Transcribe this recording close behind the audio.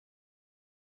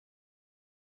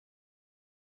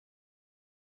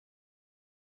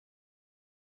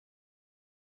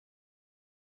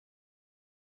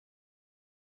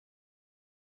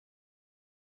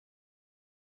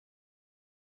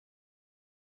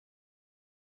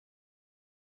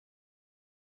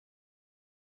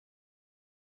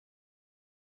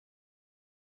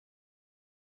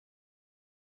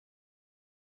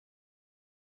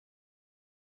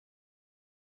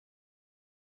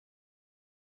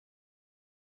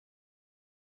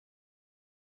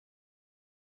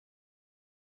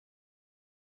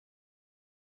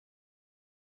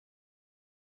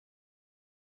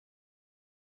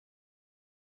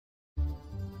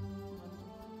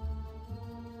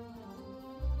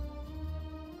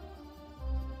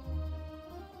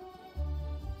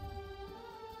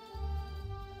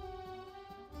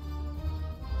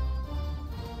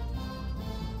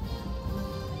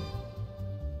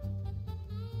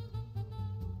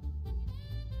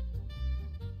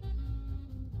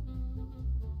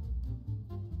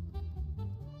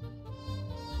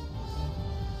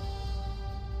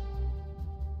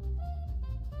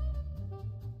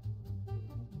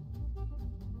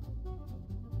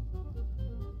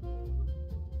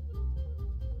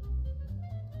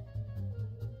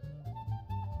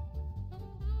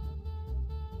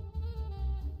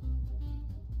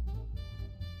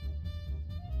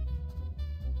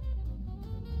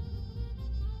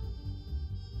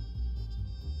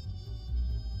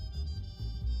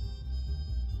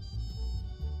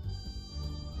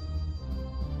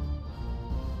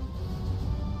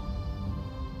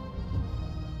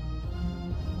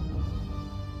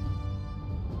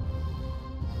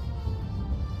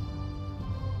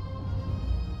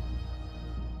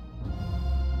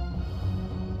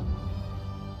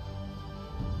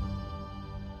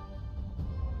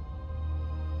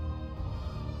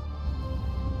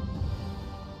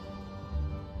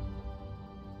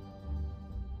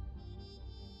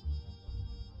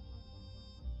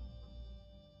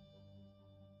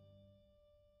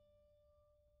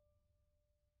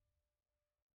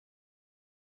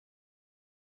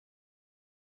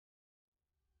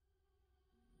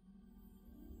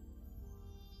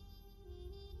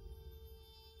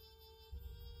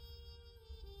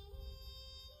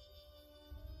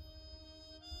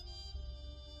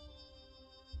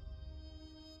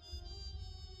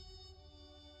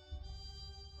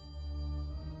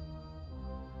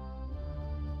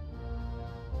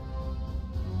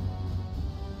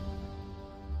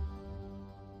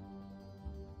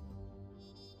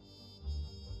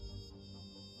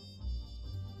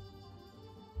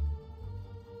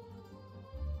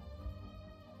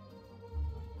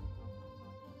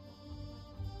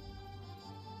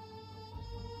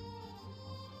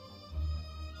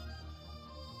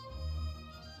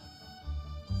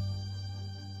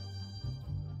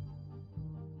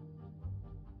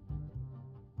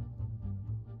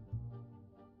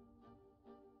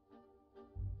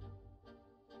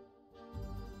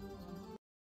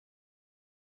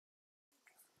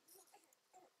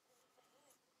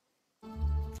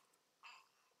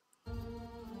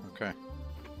Okay.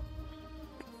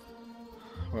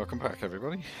 Welcome back,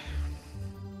 everybody.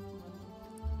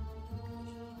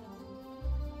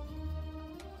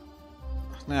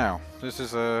 Now, this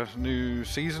is a new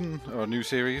season, or a new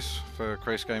series for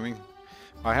Kraise Gaming.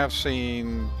 I have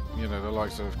seen, you know, the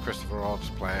likes of Christopher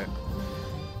Odds play it.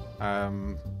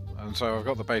 And so I've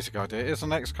got the basic idea. It's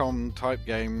an XCOM type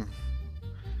game.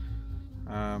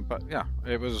 But yeah,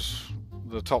 it was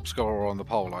the top scorer on the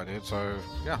poll I did, so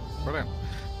yeah, brilliant.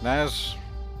 Naz,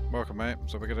 welcome mate.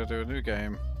 So we're going to do a new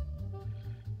game.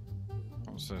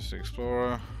 What's this?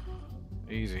 Explorer.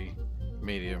 Easy.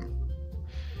 Medium.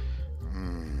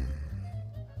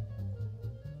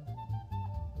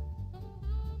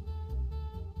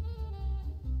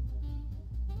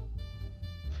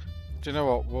 Do you know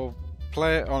what? We'll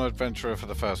play it on Adventurer for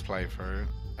the first playthrough,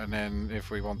 and then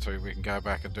if we want to, we can go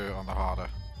back and do it on the harder.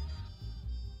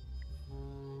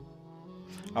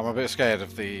 I'm a bit scared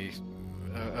of the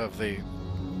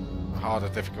harder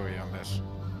difficulty on this.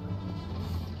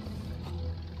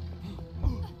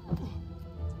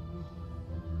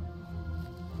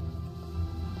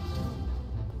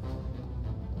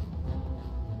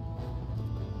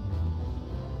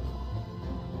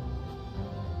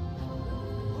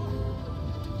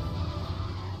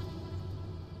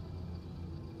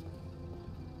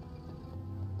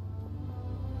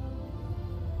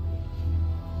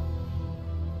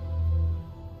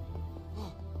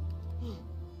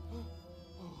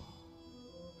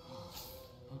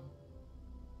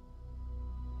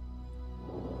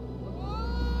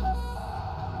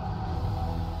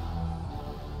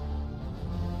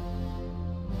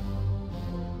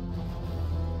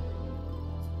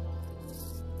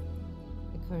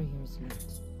 Courier's note.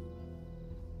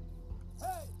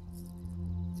 Hey.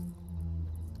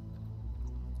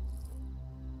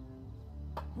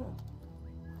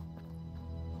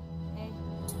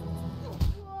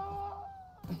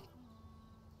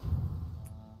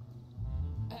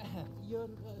 You're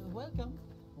welcome.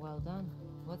 Well done.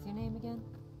 What's your name again?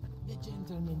 The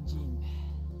gentleman Jim,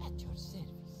 at your service.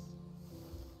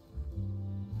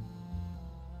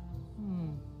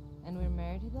 And we're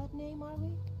married to that name, are we?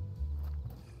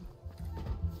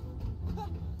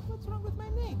 What's wrong with my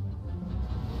name?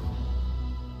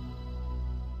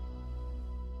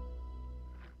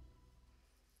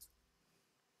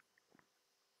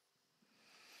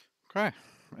 Okay,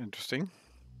 interesting.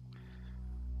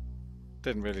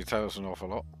 Didn't really tell us an awful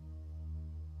lot.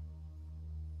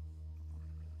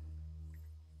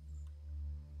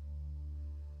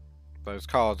 Those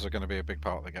cards are going to be a big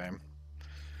part of the game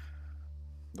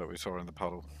that we saw in the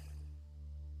puddle.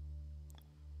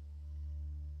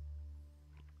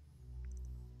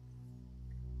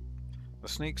 The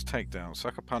sneak's takedown.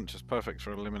 Sucker punch is perfect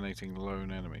for eliminating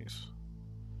lone enemies.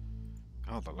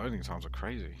 God, the loading times are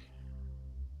crazy.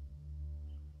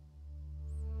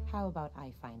 How about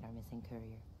I find our missing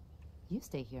courier? You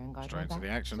stay here and guard Straight my to the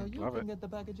back. action. So you Love can it. get the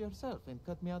baggage yourself and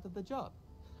cut me out of the job.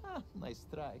 Ah, nice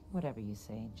try. Whatever you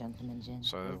say, Gentleman Jin.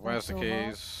 So Well, where's the that's so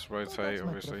keys? Well, Rotate, that's my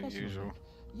obviously, professional usual. look.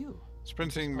 You.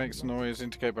 Sprinting makes noise,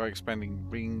 indicate by expanding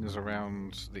rings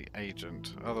around the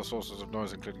agent. Other sources of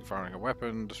noise including firing a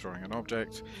weapon, destroying an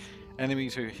object.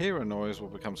 Enemies who hear a noise will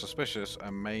become suspicious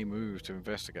and may move to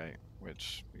investigate,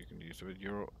 which you can use to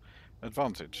your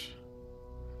advantage.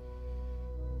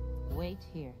 Wait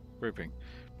here. Grouping.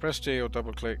 Press G or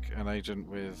double click an agent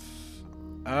with...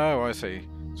 Oh, I see.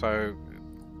 So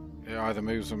it either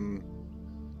moves them...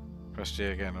 Press G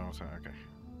again or something. Okay.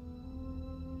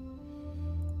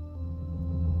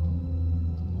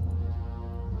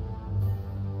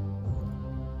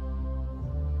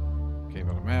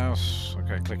 Keyboard and mouse.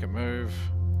 Okay, click and move.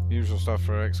 Usual stuff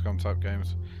for XCOM type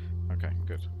games. Okay,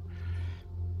 good.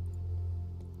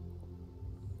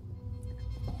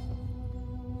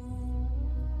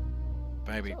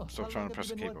 Baby, So, stop how trying long to press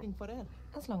the have you been keyboard. working for Air?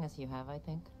 As long as you have, I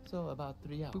think. So about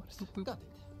 3 hours. Got it.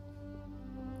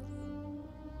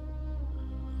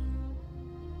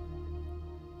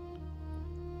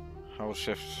 Hold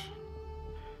shift.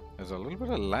 There's a little bit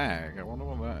of lag. I wonder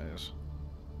what that is.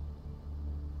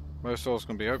 Most doors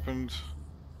can be opened.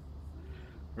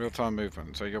 Real-time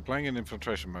movement. So you're playing in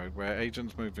infiltration mode where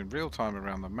agents move in real time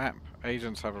around the map.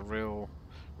 Agents have a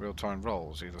real-time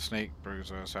roles, either sneak,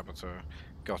 bruiser, saboteur.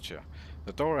 Gotcha.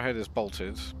 The door ahead is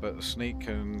bolted, but the sneak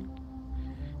can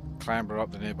clamber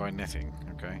up the nearby netting.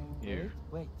 Okay. U.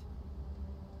 Wait.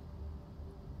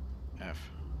 F.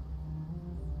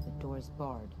 The door's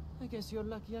barred. I guess you're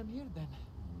lucky I'm here then.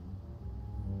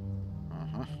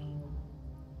 Uh-huh.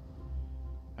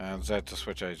 And Z to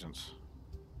switch agents.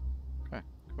 Okay,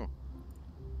 cool.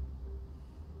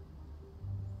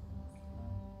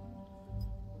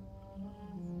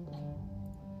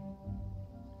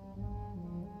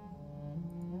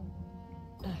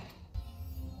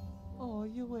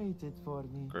 waited for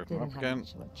me. Group him Didn't up have again.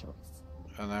 much of a choice.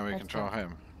 And now we Let's control go.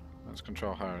 him. Let's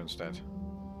control her instead.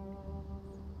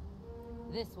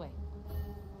 This way.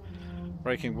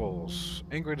 Breaking walls.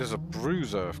 Ingrid is a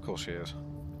bruiser, of course she is.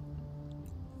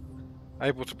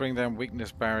 Able to bring down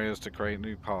weakness barriers to create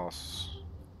new paths.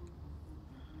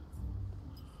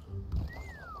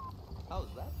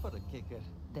 How's that for a kicker?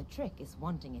 The trick is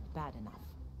wanting it bad enough.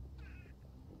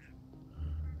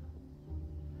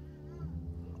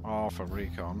 R for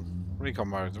recon. Recon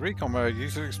mode. The recon mode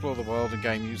uses to explore the world and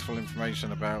gain useful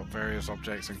information about various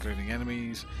objects, including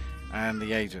enemies and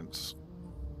the agents.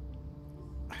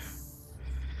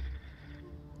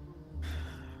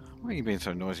 Why are you being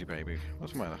so noisy, baby?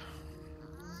 What's the matter?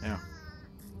 Yeah.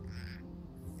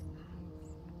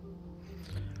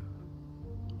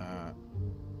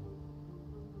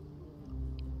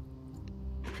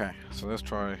 Okay, so let's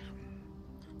try.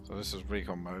 So this is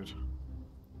recon mode.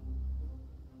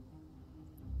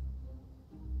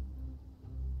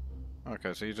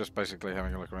 Okay, so you're just basically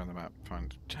having a look around the map.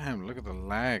 Fine. Damn, look at the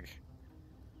lag.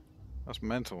 That's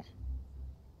mental.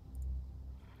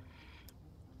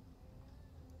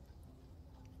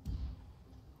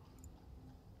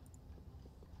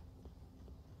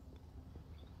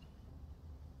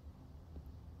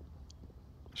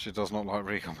 She does not like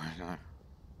recon mode, no.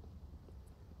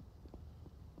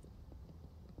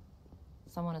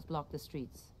 Someone has blocked the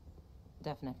streets.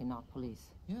 Definitely not police.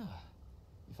 Yeah.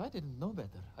 If I didn't know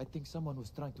better, I'd think someone was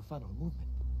trying to funnel movement.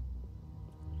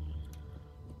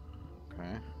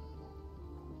 Okay.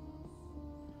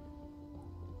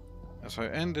 So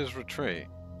end is retreat.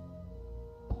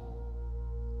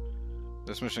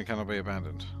 This mission cannot be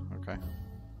abandoned. Okay.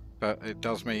 But it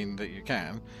does mean that you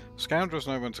can. Scoundrels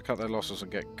know when to cut their losses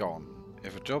and get gone.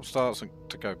 If a job starts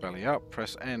to go belly up,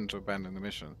 press N to abandon the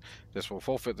mission. This will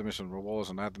forfeit the mission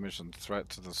rewards and add the mission threat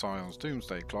to the Scion's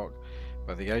doomsday clock,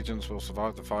 but the agents will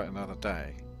survive the fight another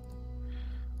day.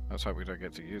 Let's hope we don't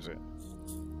get to use it.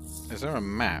 Is there a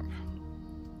map?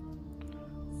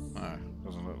 No,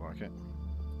 doesn't look like it.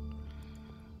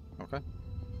 Okay.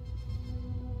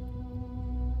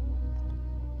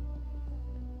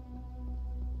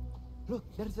 Look,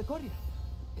 there's the courier.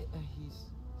 He's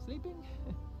sleeping?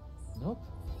 Nope,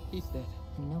 he's dead.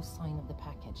 No sign of the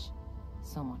package.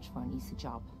 So much for an easy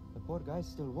job. The poor guy's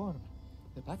still warm.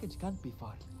 The package can't be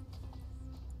far.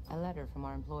 A letter from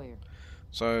our employer.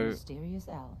 So, Mysterious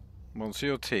L.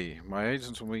 Monsieur T, my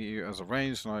agents will meet you as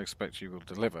arranged and I expect you will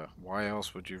deliver. Why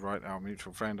else would you write our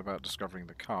mutual friend about discovering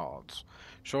the cards?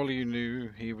 Surely you knew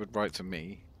he would write to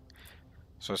me.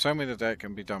 So send me the deck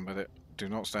and be done with it. Do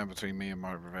not stand between me and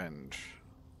my revenge.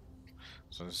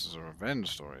 So this is a revenge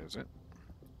story, is it?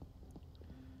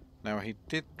 Now he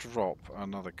did drop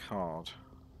another card.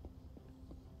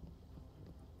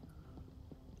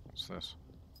 What's this?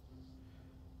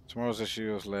 Tomorrow's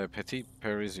issue is Le Petit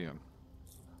Parisien.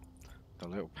 The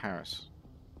Little Paris.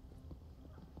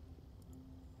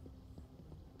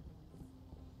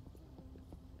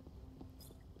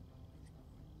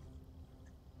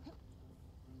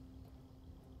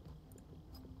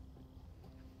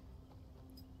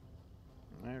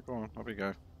 Yeah, go on, up you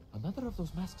go. Another of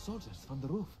those masked soldiers from the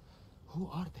roof. Who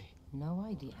are they? No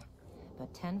idea.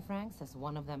 But 10 francs as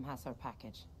one of them has our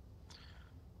package.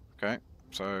 Okay,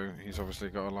 so he's obviously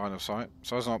got a line of sight.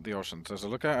 Sizing up the options. There's a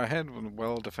lookout ahead with a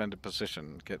well-defended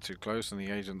position. Get too close and the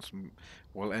agents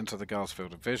will enter the guard's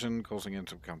field of vision, causing him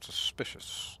to become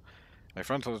suspicious. A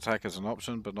frontal attack is an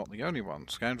option, but not the only one.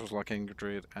 Scoundrels like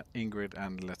Ingrid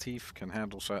and Latif can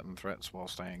handle certain threats while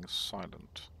staying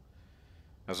silent.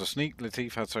 As a sneak,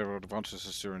 Latif had several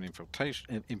advantages during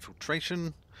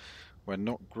infiltration. When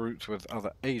not grouped with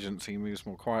other agents, he moves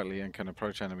more quietly and can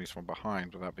approach enemies from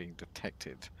behind without being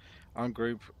detected.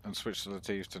 Ungroup and switch to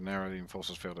Latif to narrow the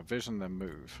enforcer's field of vision, then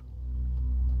move.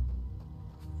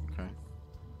 Okay.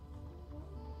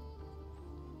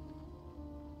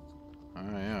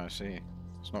 Oh yeah, I see.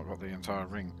 It's not got the entire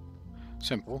ring.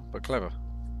 Simple, but clever.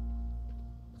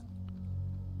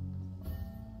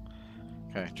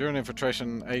 Okay, during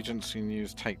infiltration, agents can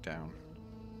use takedown.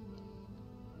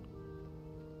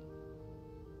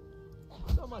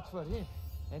 So much for him.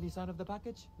 Any sign of the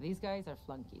package? These guys are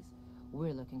flunkies.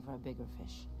 We're looking for a bigger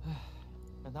fish.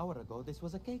 An hour ago, this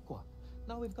was a cakewalk.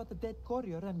 Now we've got the dead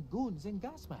courier and goons in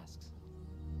gas masks.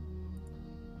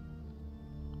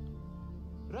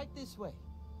 Right this way.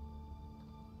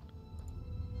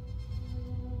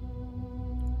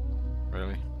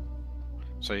 Really?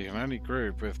 So you can only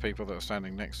group with people that are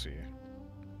standing next to you.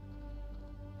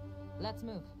 Let's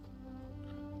move.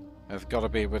 It's got to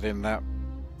be within that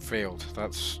field.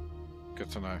 That's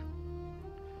good to know.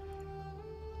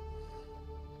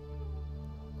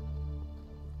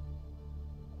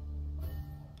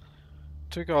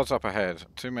 2 guards up ahead,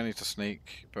 too many to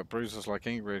sneak, but bruisers like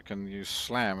Ingrid can use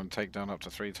slam and take down up to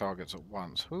 3 targets at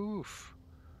once. Oof.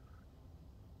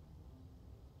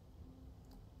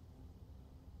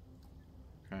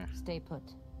 Okay. Stay put.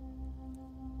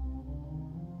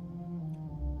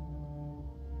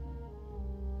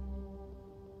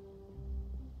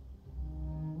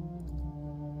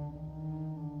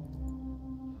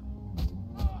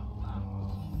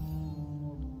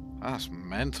 That's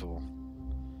mental.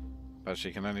 But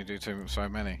she can only do so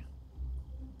many.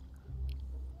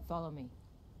 Follow me.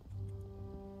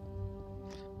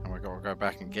 And we gotta go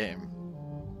back and get him.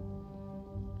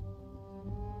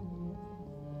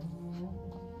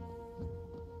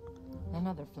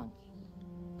 Another flunky.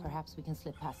 Perhaps we can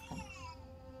slip past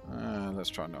them. Let's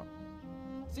try not.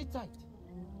 Sit tight.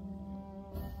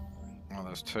 Oh,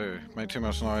 there's 2. Make too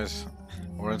much noise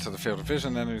or enter the field of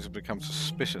vision, enemies will become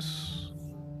suspicious.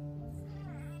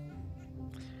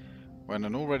 When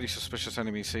an already suspicious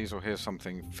enemy sees or hears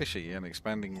something fishy, an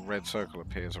expanding red circle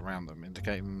appears around them,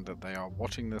 indicating that they are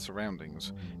watching their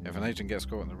surroundings. If an agent gets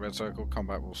caught in the red circle,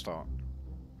 combat will start.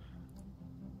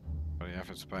 Body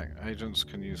efforts back. Agents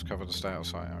can use cover to stay out of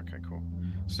sight. Okay, cool.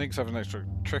 Sneaks have an extra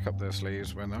trick up their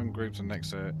sleeves. When ungrouped and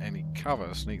next to any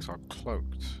cover, sneaks are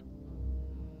cloaked,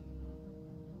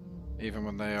 even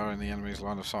when they are in the enemy's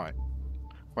line of sight.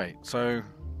 Wait, so...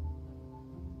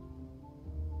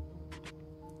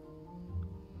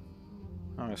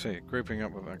 Oh, I see. Grouping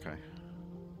up with... Okay.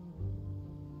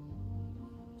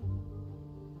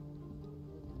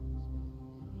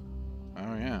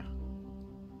 Oh, yeah.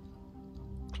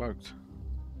 Cloaked.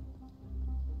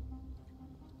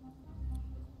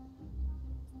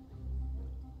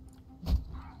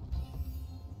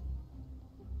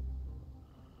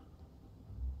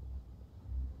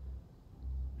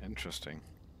 Interesting.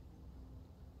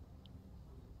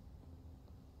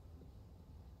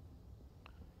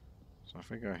 So if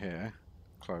we go here,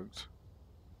 cloaked.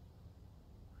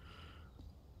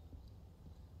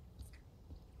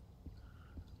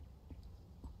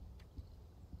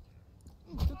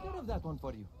 Took care of that one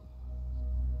for you.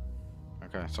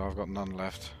 Okay, so I've got none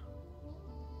left.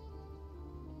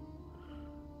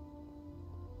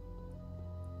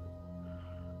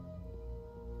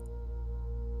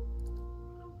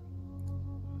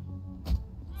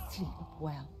 Sleep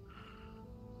well.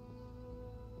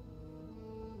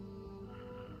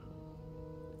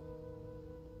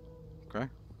 Okay,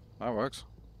 that works.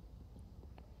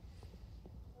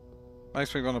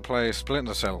 Makes me want to play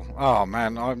Splinter Cell. Oh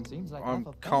man, I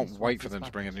can't wait for them to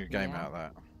bring a new game out of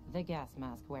that. The gas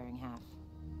mask wearing half.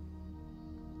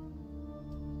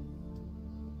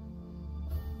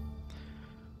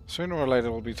 Sooner or later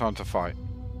it will be time to fight.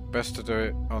 Best to do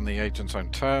it on the agent's own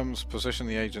terms, position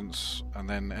the agents, and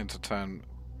then enter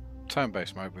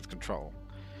turn-based mode with control.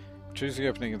 Choose the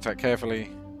opening and attack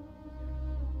carefully.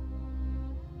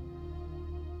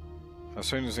 As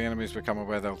soon as the enemies become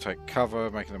aware, they'll take cover,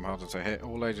 making them harder to hit.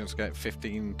 All agents get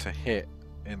 15 to hit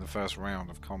in the first round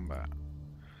of combat.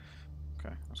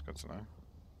 Okay, that's good to know.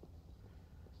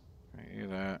 Okay, you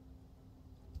there.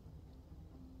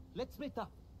 Let's split up.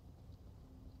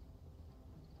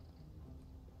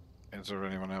 Is there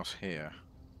anyone else here?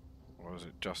 Or is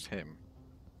it just him?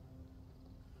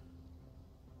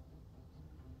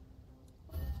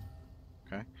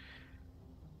 Okay.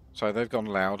 So they've gone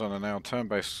loud and are now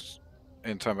turn-based.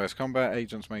 In turn-based combat,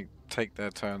 agents may take their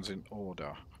turns in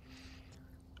order.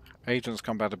 Agents'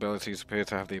 combat abilities appear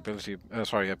to have the ability,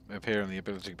 appear in the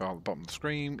ability bar at the bottom of the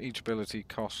screen. Each ability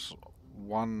costs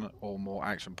 1 or more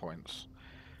action points.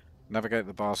 Navigate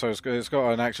the bar, so it's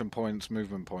got an action points,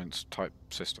 movement points type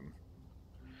system.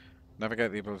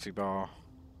 Navigate the ability bar,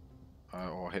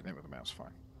 or hitting it with the mouse,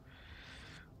 fine.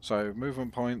 So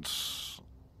movement points,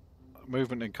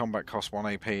 movement in combat costs 1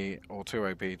 AP or 2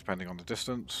 AP depending on the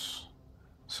distance.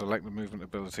 Select the movement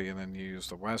ability and then use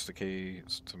the WASD key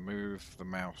to move the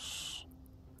mouse.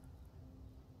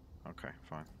 Okay,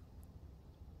 fine.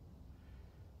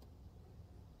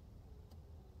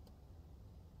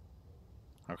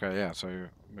 Okay, yeah, so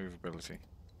move ability.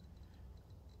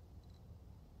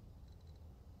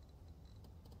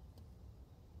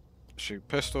 Shoot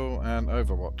pistol and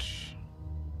Overwatch.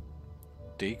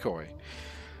 Decoy.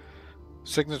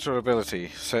 Signature ability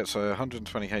sets a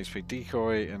 120 HP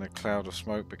decoy in a cloud of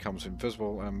smoke, becomes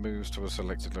invisible and moves to a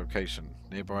selected location.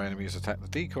 Nearby enemies attack the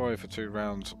decoy for 2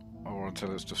 rounds or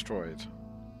until it's destroyed.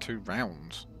 2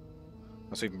 rounds?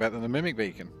 That's even better than the mimic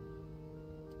beacon.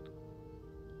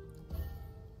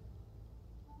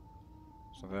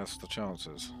 So that's the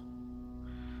chances.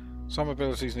 Some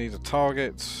abilities need a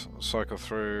target, cycle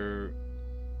through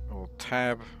or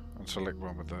tab. and select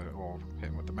one with the, or hit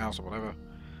him with the mouse or whatever.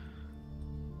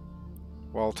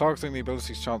 While targeting, the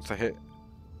ability's chance to hit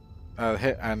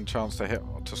and chance to hit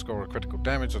to score a critical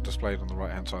damage are displayed on the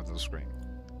right hand side of the screen.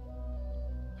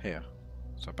 Here.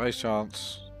 So base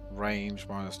chance, range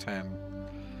 -10,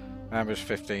 ambush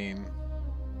 15,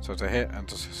 so to hit and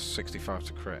to 65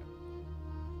 to crit.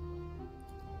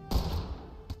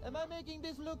 Am I making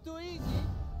this look too easy?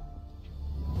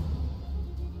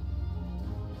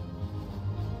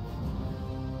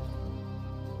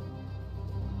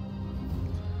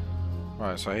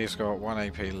 Right, so he's got 1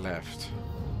 AP left.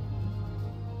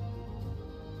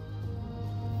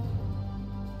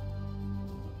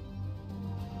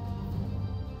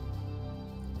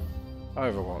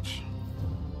 Overwatch.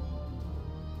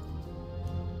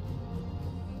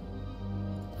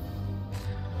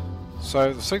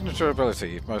 So the signature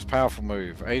ability, most powerful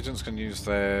move. Agents can use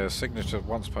their signature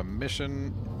once per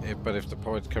mission, but if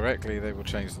deployed correctly, they will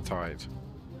change the tide.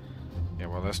 Yeah,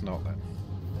 well, that's not then.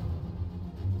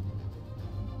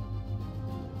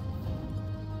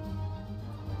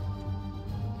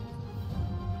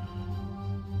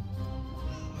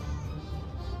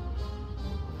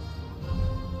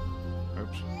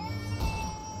 Oops.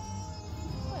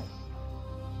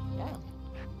 Yeah.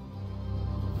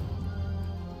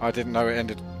 I didn't know it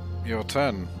ended your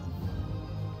turn.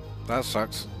 That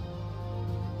sucks.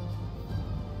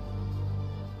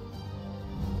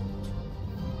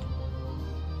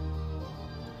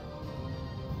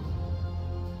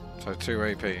 So 2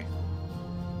 AP.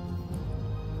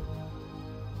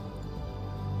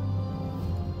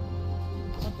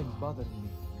 Something bothering me.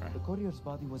 The courier's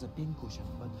body was a pincushion,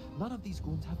 but none of these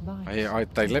goons have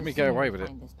knives. They let me get away with it.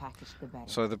 Find this package, the better.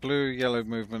 So the blue-yellow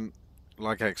movement,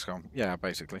 like XCOM. Yeah,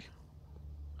 basically.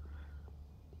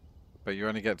 But you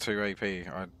only get 2 AP.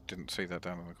 I didn't see that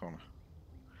down in the corner.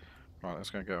 Right, let's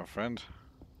go get our friend.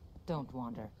 Don't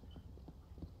wander.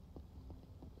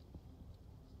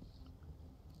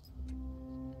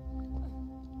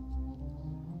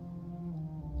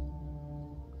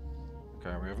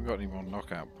 Okay, we haven't got any more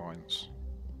knockout points.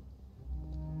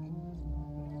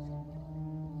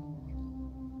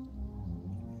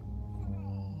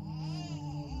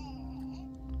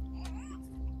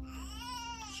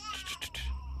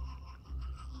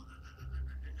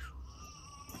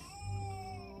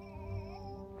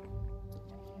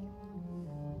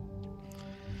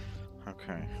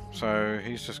 Okay, so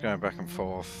he's just going back and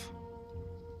forth.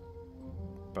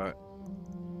 But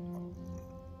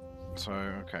so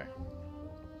okay.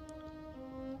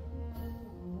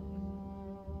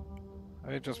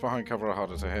 Agents behind cover are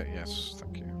harder to hit. Yes,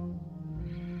 thank you.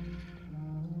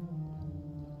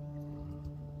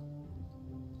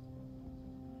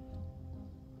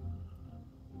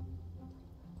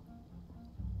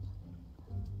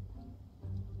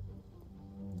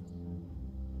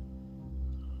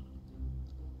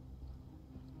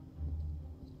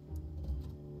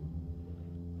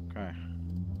 Okay.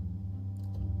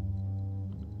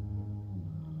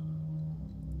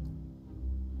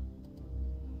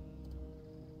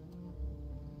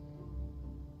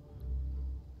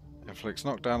 Inflicts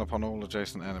knockdown upon all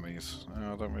adjacent enemies.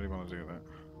 I don't really want to do that.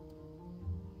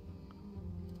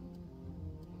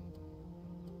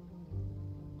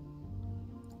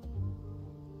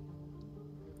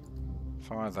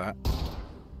 Fire that.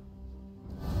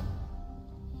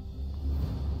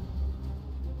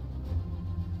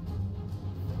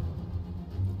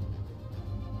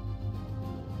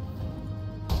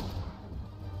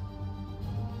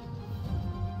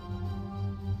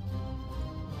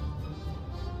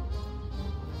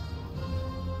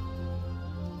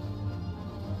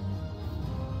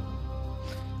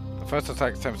 First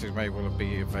attack attempted may will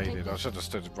be evaded. I should have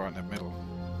stood right in the middle,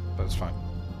 but it's fine.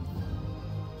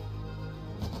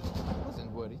 I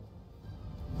wasn't worried.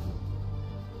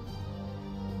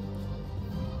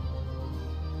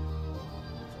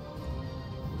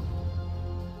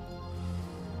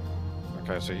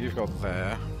 Okay, so you've got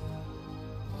there.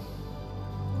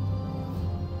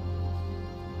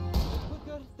 The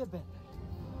quicker, the better.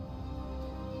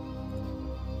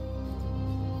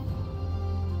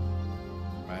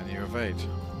 And you evade.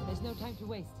 There's no time to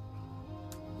waste.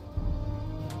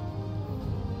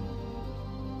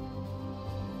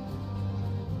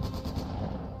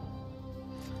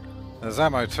 There's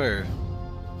ammo too.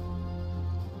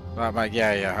 Oh, mate,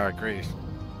 yeah, I agree.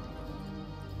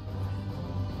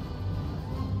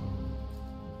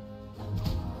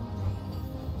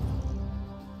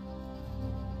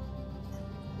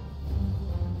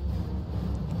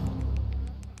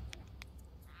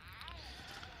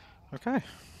 Okay,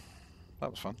 that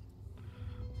was fun.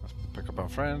 Let's pick up our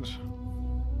friend.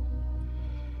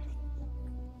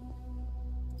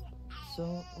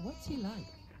 So, what's he like?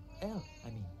 L, I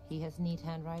mean. He has neat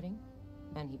handwriting,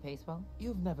 and he pays well.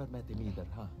 You've never met him either,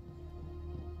 huh?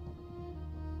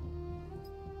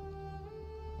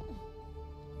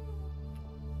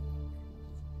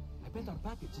 I bet our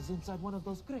package is inside one of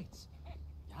those crates.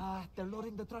 Ah, they're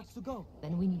loading the trucks to go.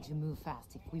 Then we need to move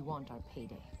fast if we want our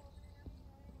payday.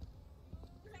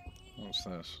 What's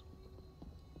this?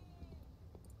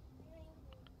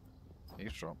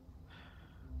 Eavesdrop.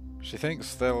 She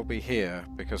thinks they'll be here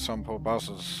because some poor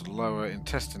bastard's lower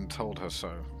intestine told her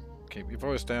so. Keep your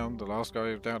voice down. The last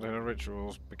guy who doubted her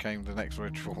rituals became the next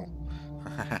ritual.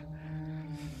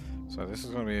 So this is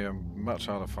going to be a much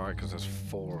harder fight because there's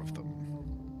 4 of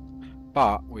them.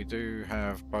 But we do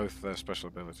have both their special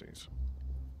abilities.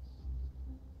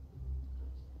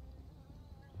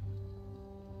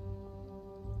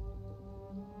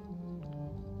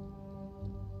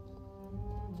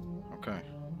 Okay,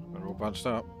 they're all bunched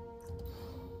up.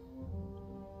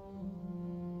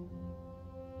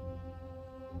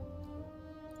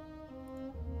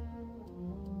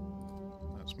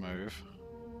 Let's move.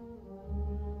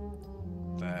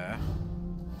 There.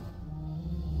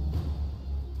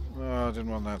 Oh, I didn't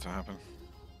want that to happen.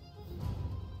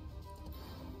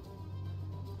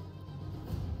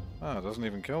 Ah, it doesn't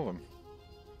even kill them.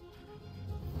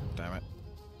 Damn it.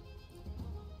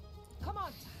 Come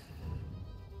on!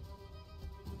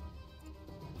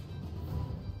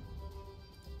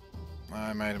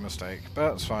 I made a mistake,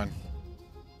 but it's fine.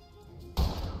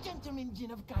 Gentleman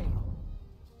Jin of Cairo.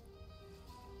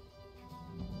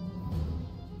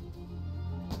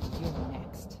 You're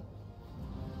next.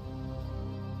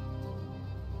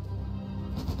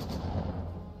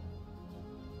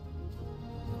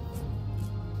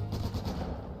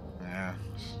 Yeah.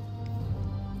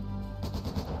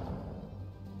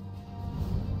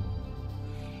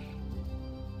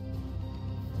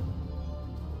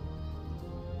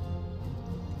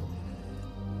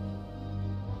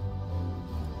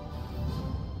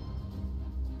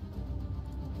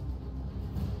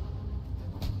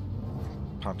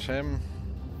 Punch him.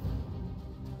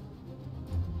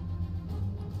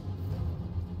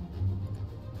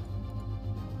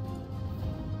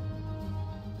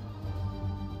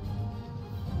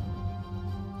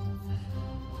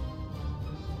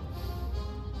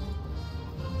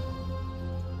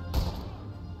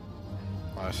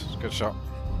 Nice, good shot.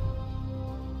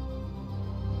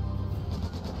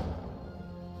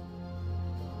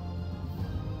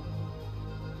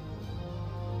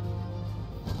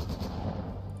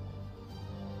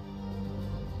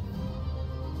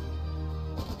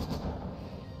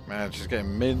 Man, she's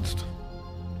getting minced.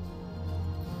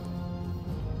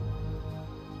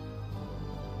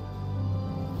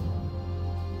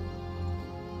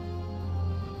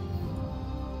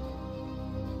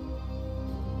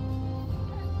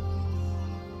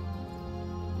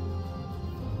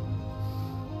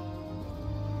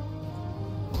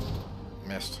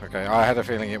 Missed. Okay, I had a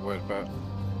feeling it would, but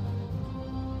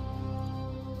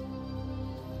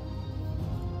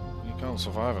you can't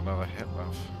survive another hit,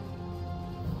 love.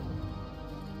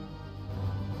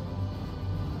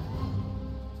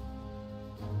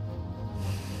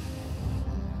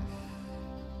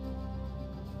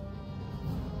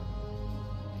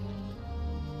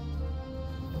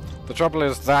 The trouble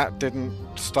is that didn't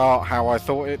start how I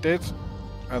thought it did,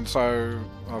 and so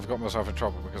I've got myself in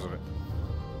trouble because of it.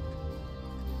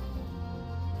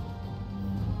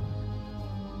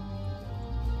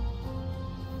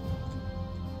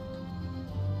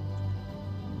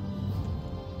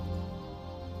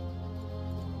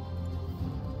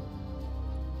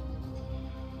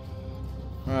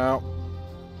 Well,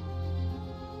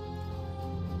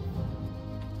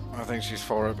 I think she's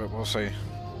for it, but we'll see.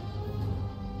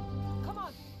 Come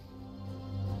on!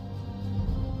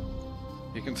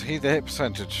 You can see the hit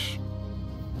percentage.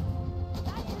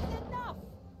 That is enough!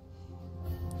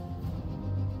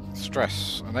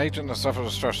 Stress. An agent has suffered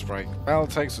a stress break. Battle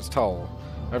takes its toll.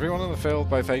 Everyone in the field,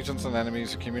 both agents and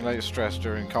enemies, accumulate stress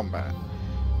during combat.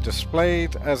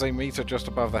 Displayed as a meter just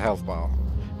above the health bar.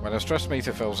 When a stress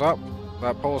meter fills up,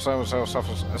 that poor so-and-so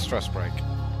suffers a stress break.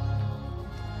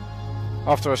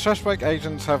 After a stress break,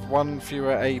 agents have 1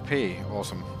 fewer AP.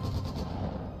 Awesome.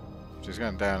 She's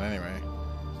going down anyway.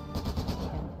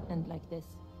 And like this,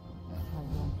 I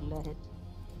won't let it.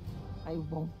 I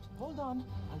won't. Hold on,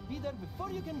 I'll be there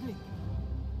before you can blink.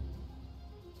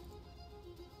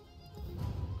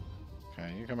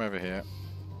 Okay, you come over here.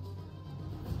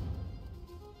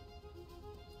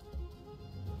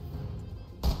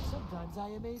 Sometimes I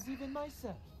amaze even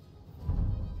myself.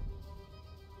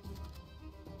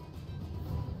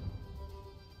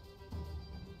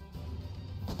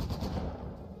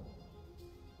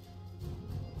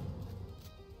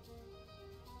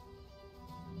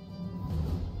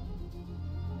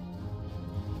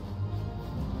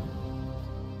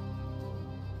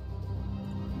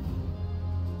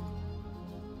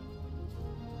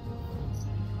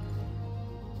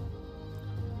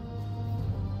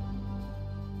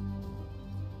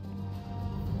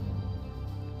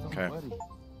 Okay. Don't worry.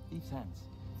 Thief's hands.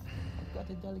 I've got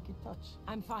a delicate touch.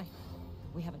 I'm fine.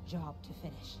 We have a job to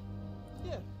finish.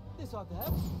 Here, this ought to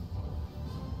help.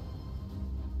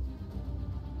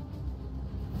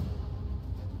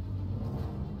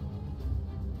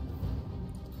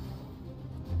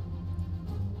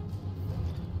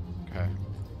 Okay.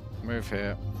 Move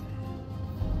here.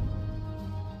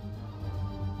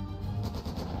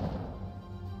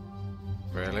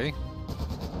 Really?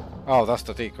 Oh, that's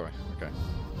the decoy. Okay.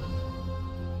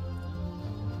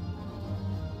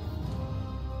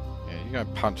 Yeah, you go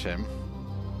punch him.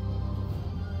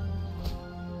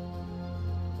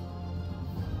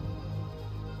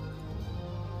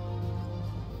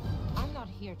 I'm not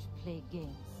here to play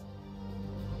games.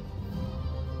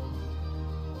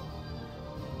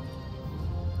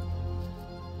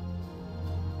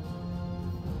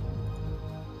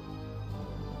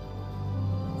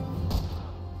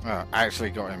 Oh,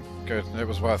 actually got him. Good. It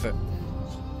was worth it.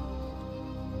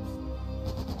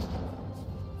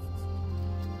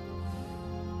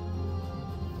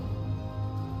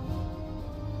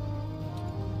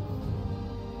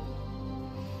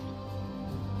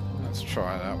 Let's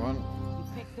try that one. You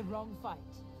picked the wrong fight.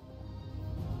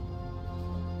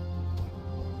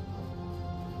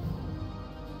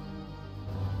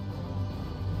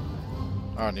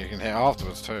 Oh, and you can hit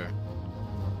afterwards too.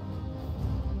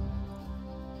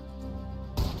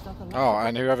 Is that the last Oh, of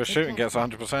and it? whoever's Let's shooting go. gets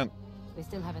 100%. We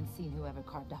still haven't seen whoever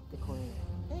carved up the courier.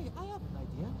 Hey, I have an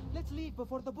idea. Let's leave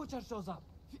before the butcher shows up.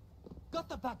 Got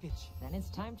the package. Then it's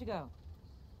time to go.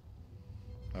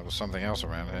 There was something else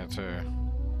around here too.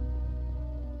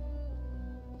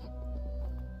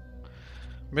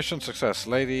 Mission success.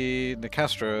 Lady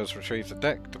Nicastro has retrieved the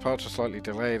deck. Departure slightly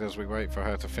delayed as we wait for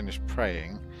her to finish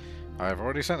praying. I have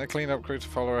already sent a cleanup crew to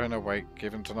follow her in her wake.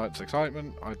 Given tonight's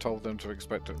excitement, I told them to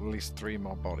expect at least 3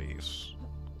 more bodies.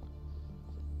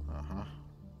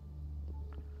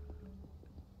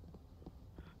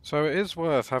 So it is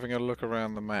worth having a look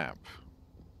around the map.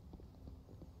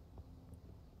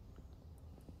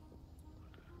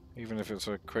 Even if it's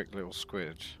a quick little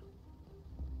squidge.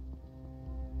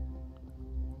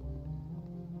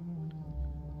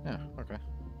 Yeah, okay.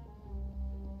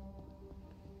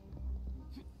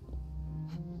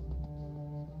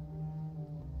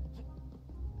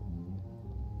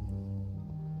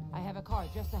 I have a car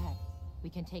just ahead. We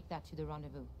can take that to the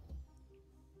rendezvous.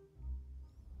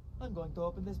 I'm going to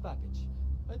open this package.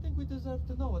 I think we deserve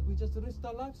to know what we just risked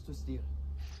our lives to steal.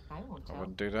 I won't I tell.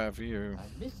 wouldn't do that for you.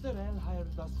 And Mr. L hired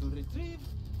us to retrieve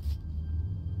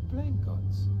playing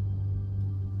cards.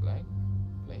 Blank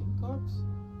playing cards?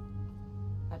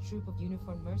 A troop of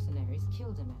uniformed mercenaries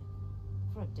killed a man.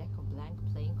 For a deck of blank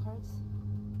playing cards?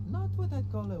 Not what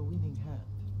I'd call a winning hand.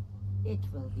 It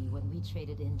will be when we trade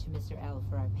it in to Mr. L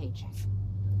for our paycheck.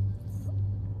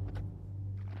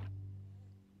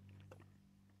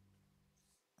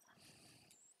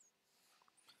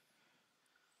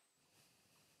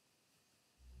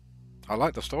 I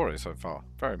like the story so far.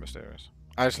 Very mysterious.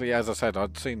 Actually, as I said,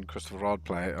 I'd seen Christopher Rod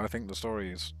play it. I think the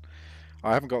story is...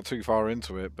 I haven't got too far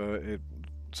into it, but it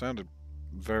sounded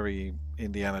very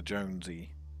Indiana Jonesy.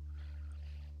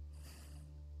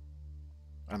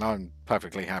 And I'm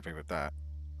perfectly happy with that.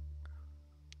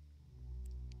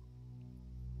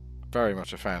 Very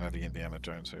much a fan of the Indiana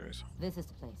Jones series. This is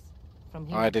the place. From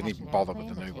here I we didn't catch even an bother with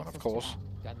airplane the that new one, takes of us to course.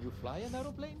 Al. Can you fly an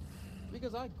aeroplane?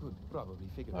 Because I could probably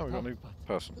figure Oh, it we got out. a new but-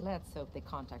 person. Let's hope the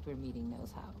contact we're meeting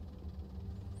knows how.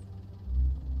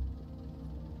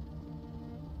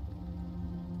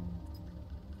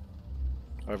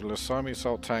 Over the slimy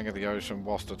salt tang of the ocean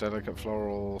wafts a delicate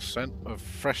floral scent of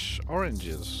fresh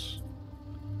oranges.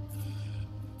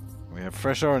 We have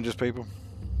fresh oranges, people.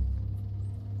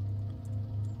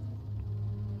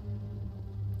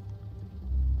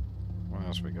 What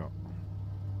else we got?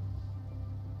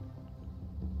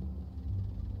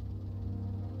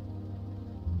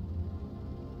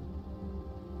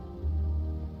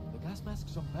 The gas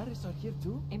masks on Paris are here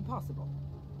too? Impossible.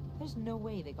 There's no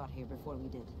way they got here before we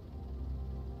did.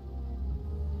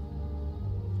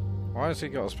 Why has he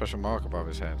got a special mark above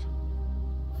his head?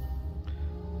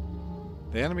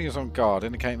 The enemy is on guard,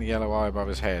 indicating the yellow eye above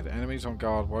his head. Enemies on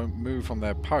guard won't move from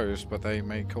their post, but they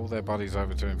may call their buddies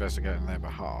over to investigate on their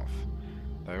behalf.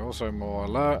 They're also more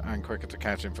alert and quicker to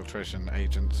catch infiltration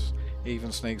agents,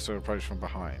 even sneaks who approach from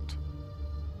behind.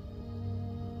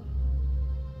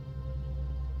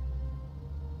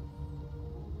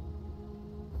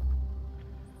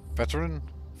 Veteran,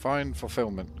 fine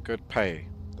fulfillment, good pay,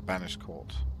 the Banished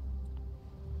Court.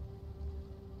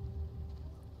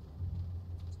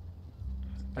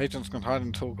 Agents can hide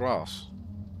in tall grass.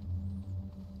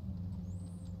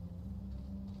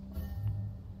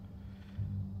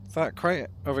 That crate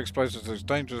of explosives is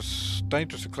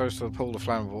dangerously close to the pool of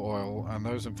flammable oil, and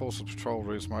those enforced patrol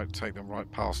routes might take them right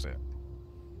past it.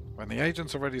 When the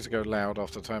agents are ready to go loud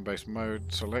after turn-based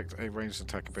mode, select a ranged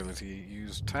attack ability,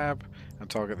 use tab, and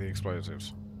target the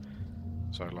explosives.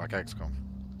 So, like XCOM.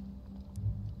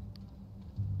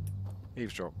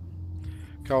 Eavesdrop.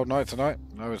 Cold night tonight?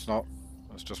 No, it's not.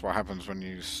 That's just what happens when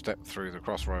you step through the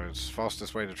crossroads.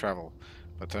 Fastest way to travel,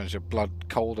 but turns your blood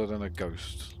colder than a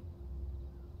ghost.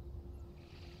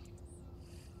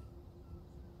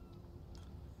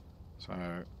 So...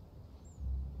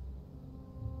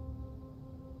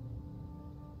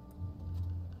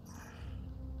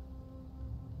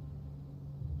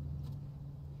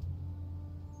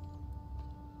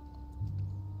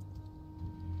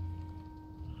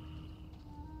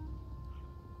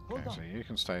 Okay, so you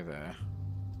can stay there.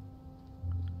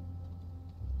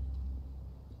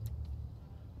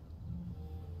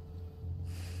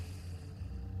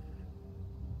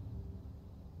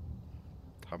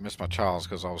 I missed my Charles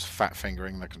because I was fat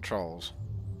fingering the controls.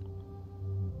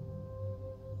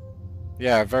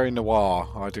 Yeah, very noir.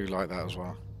 I do like that as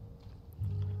well.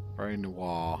 Very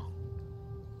noir.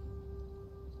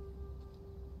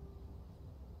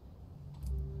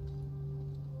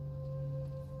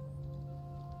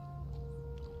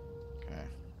 Okay.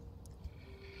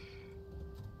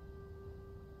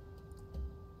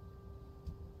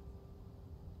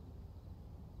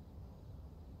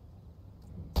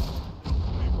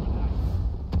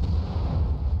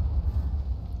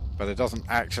 But it doesn't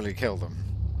actually kill them.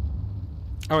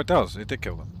 Oh, it does. It did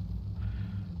kill them.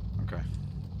 Okay.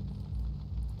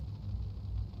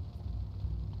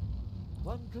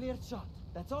 One clear shot.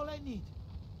 That's all I need.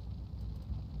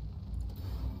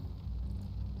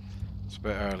 It's a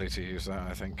bit early to use that,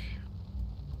 I think.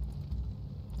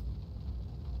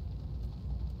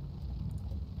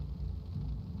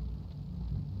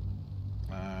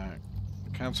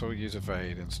 Cancel, use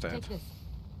evade instead. Take this.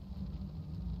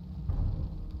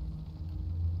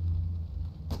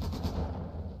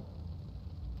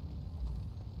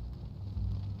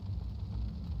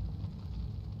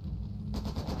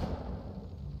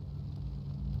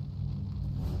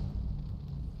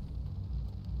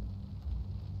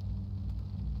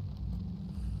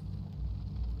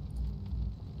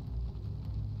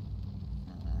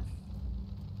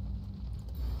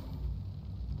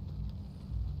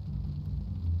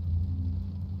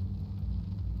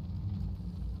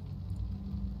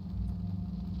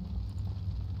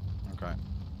 Okay.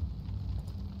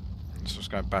 Let's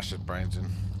just go bash his brains in.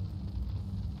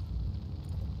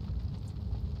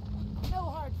 No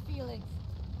hard feelings.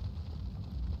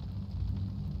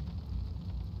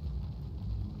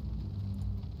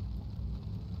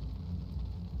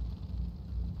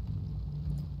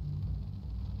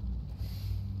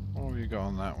 What have you got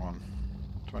on that one?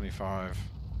 25.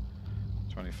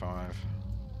 25.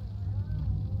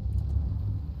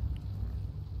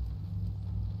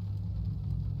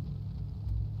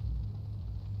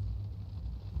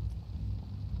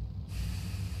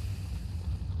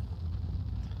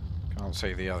 Can't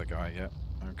see the other guy yet.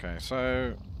 Okay,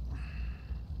 so...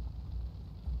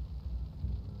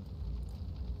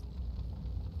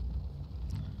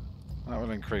 that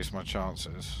will increase my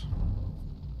chances.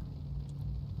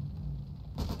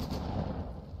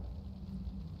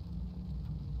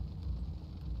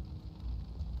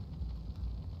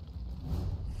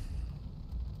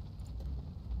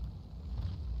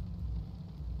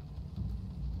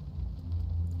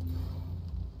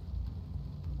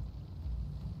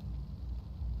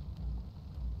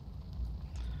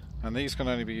 And these can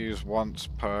only be used once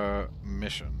per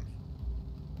mission.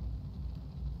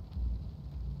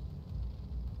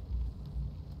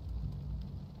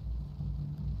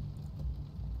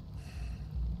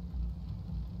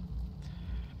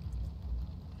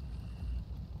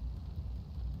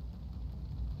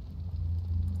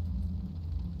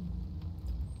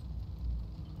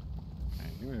 Okay,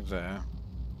 you move there.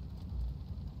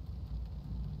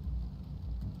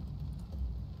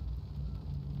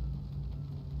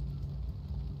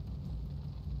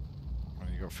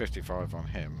 Got 55 on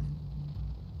him.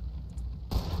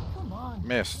 Come on.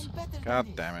 Missed. I'm better than God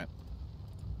this. damn it.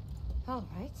 All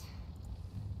right.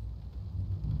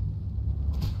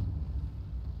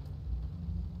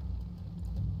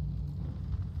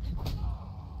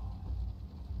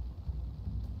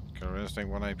 Killer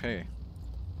Instinct 1 AP.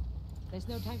 There's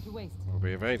no time to waste. We'll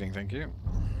be evading, thank you.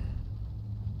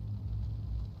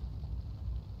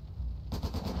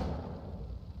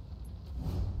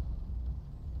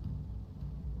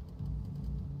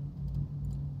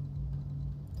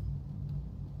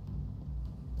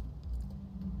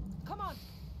 Come on.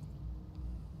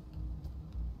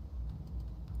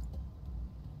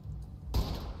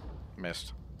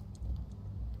 Missed.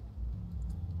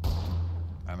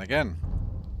 And again.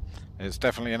 It's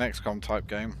definitely an XCOM type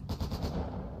game.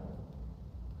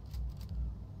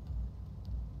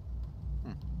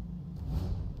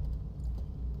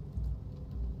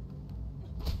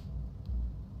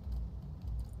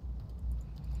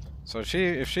 So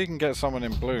if she can get someone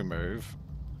in blue move,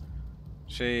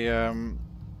 she oh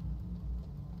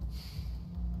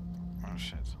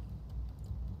shit.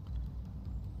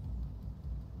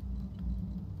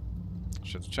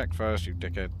 Should have checked first, you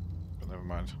dickhead. But never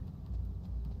mind.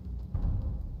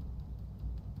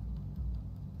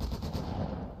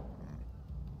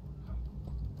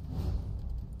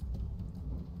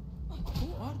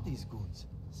 Who are these goons?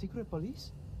 Secret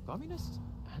police? Communists?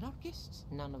 Anarchists?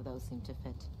 None of those seem to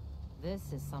fit.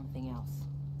 This is something else.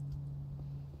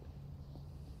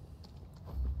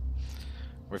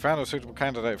 We found a suitable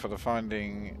candidate for the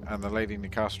finding, and the Lady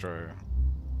Nicastro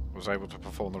was able to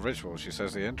perform the ritual. She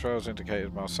says the intros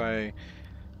indicated Marseille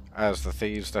as the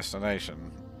thieves'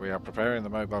 destination. We are preparing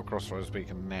the mobile crossroads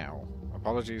beacon now.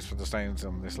 Apologies for the stains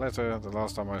on this letter. The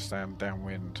last time I stand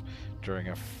downwind during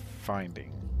a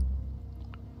finding.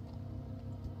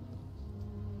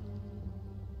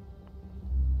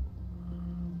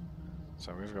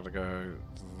 So we've got to go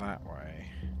that way.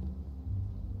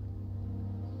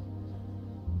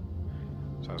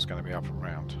 So it's going to be up and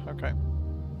round. Okay.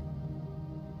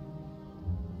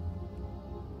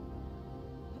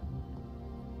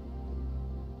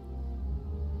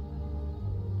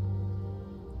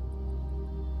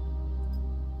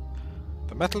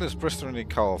 The metal is blisteringly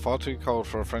cold, far too cold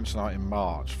for a French night in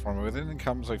March. From within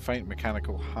comes a faint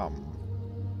mechanical hum.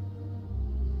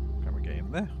 Can we get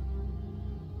in there?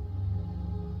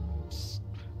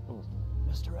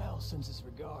 Mr. L sends his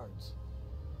regards.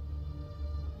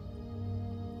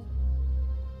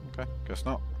 Okay, guess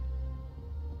not.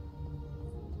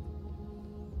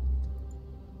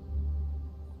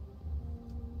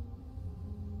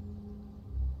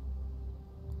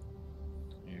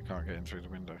 You can't get in through the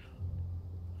window.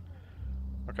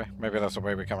 Okay, maybe that's the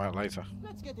way we come out later.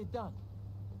 Let's get it done.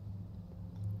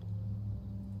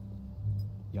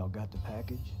 Y'all got the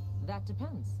package? That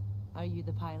depends. Are you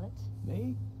the pilot?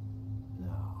 Me? No.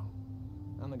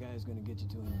 I'm the guy who's gonna get you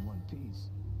to him in one piece.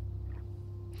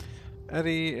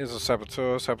 Eddie is a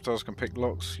saboteur. Saboteurs can pick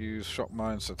locks, use shock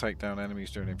mines to take down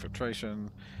enemies during infiltration.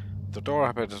 The door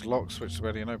up ahead is locked, switch to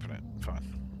Eddie and open it.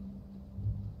 Fine.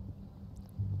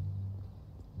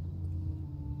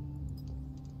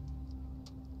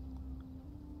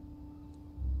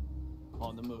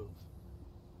 On the move.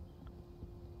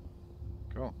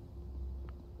 Cool.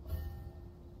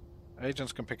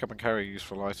 Agents can pick up and carry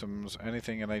useful items.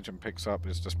 Anything an agent picks up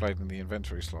is displayed in the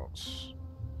inventory slots.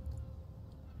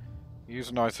 Use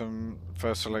an item,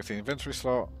 first select the inventory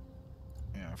slot.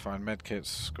 Yeah, find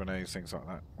medkits, grenades, things like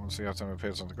that. Once the item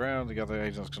appears on the ground, the other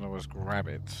agents can always grab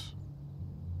it.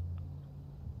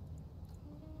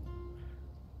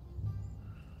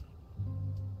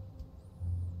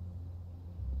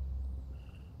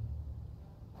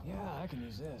 Yeah, I can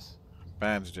use this.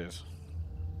 Bandages.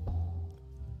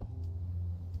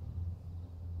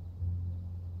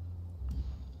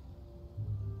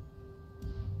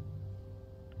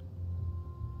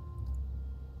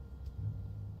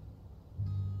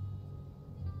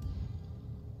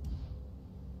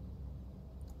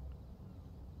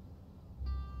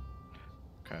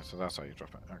 Okay, so that's how you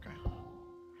drop it. Okay.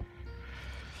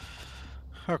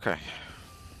 Okay.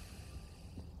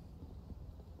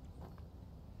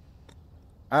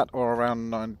 At or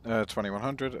around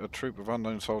 2100, a troop of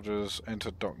unknown soldiers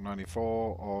entered Dock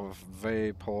 94 of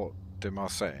Vieux-Port de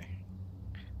Marseille.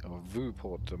 Or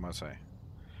Vieux-Port de Marseille.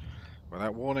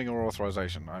 Without warning or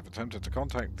authorization, I've attempted to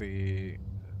contact the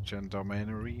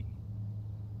gendarmerie,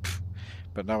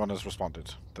 but no one has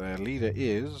responded. Their leader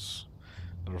is...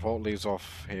 The report leaves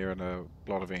off here in a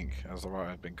blot of ink, as the writer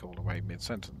had been called away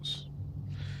mid-sentence.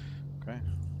 Okay.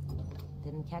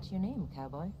 Didn't catch your name,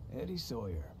 cowboy. Eddie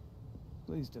Sawyer.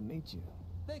 Pleased to meet you.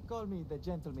 They call me the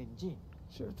Gentleman Jim.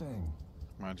 Sure thing.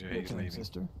 Mind you, Your he's turn, leaving.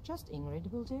 sister. Just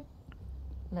Ingrid will do.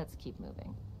 Let's keep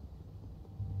moving.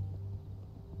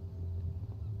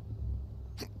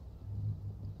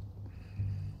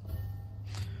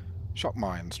 Shock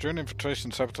mines. During infiltration,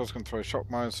 saboteurs can throw shock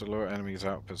mines to lure enemies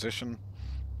out of position.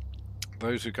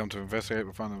 Those who come to investigate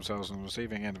will find themselves on the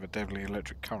receiving end of a deadly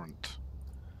electric current.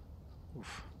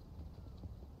 Oof.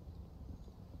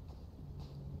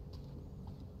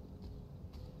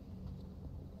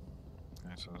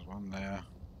 Okay, so there's one there.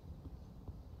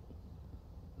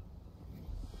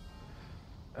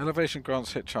 Elevation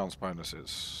grants hit chance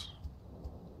bonuses.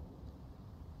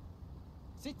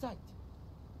 Sit tight.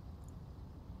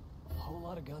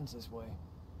 lot of guns this way.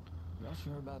 Y'all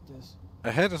sure about this?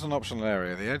 Ahead is an optional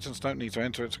area. The agents don't need to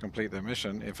enter it to complete their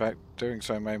mission. In fact, doing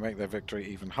so may make their victory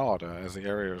even harder, as the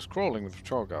area is crawling with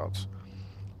patrol guards.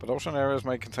 But optional areas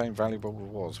may contain valuable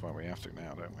rewards when we have to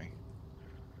now, don't we?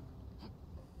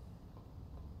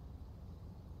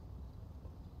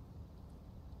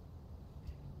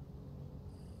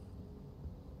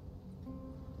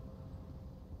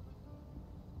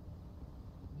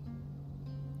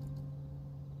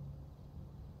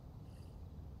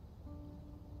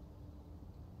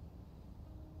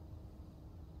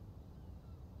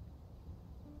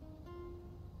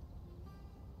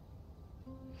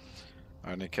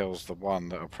 Only kills the one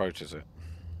that approaches it.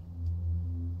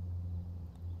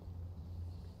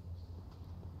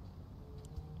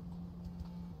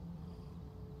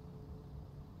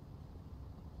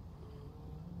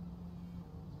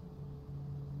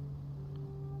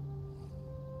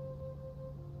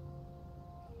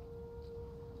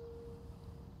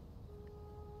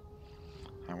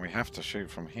 And we have to shoot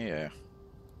from here.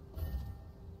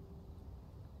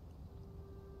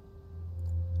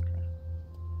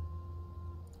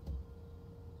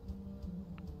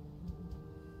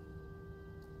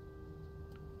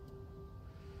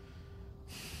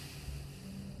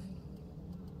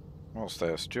 What's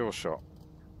this? Dual shot.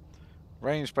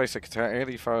 Range basic attack.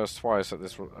 Early fires twice at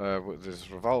this with this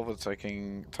revolver,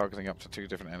 targeting up to 2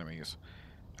 different enemies.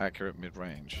 Accurate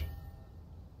mid-range.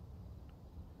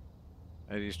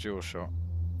 80's dual shot.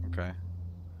 Okay.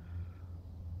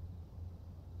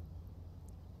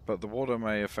 But the water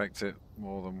may affect it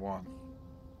more than one.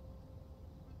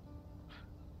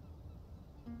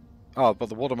 Oh, but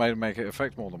the water may make it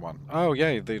affect more than one. Oh,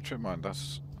 yeah, the trip mine.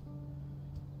 That's...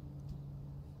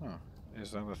 Oh,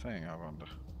 is that a thing, I wonder?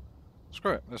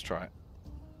 Screw it, let's try it.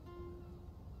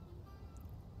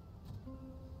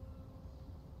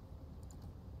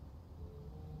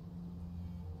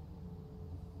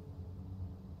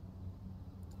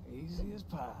 Easy as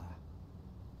pie.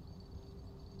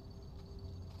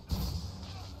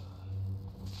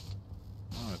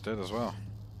 Oh, it did as well.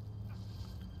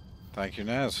 Thank you,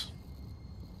 Naz.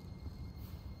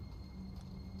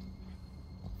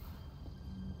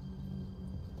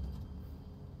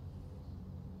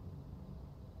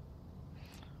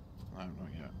 No,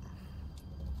 not yet.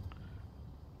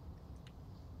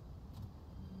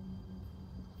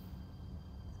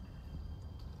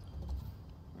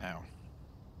 Now.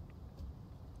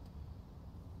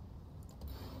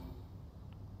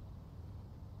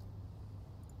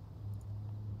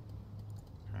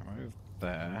 Okay, move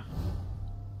there.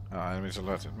 Oh, enemies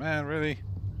alerted. Man, really?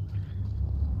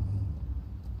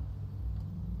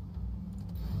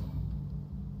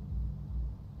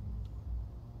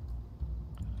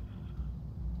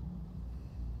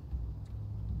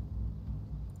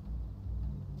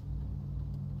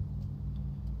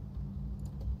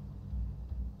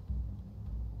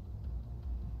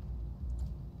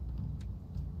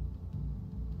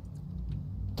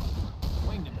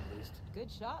 Winged him at least. Good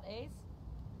shot, Ace.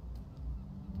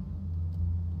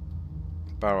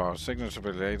 Barrel. Signature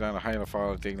ability. Lay down a hail of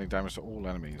fire dealing damage to all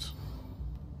enemies.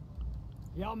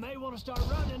 Y'all may want to start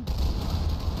running.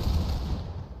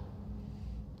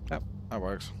 Yep, that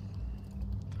works.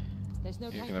 There's no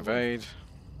You time can to evade.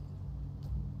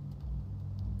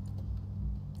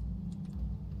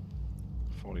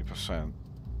 waste. 40%.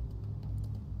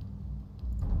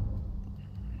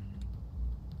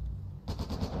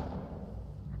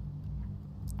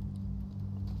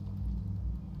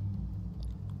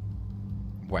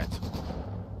 Wet.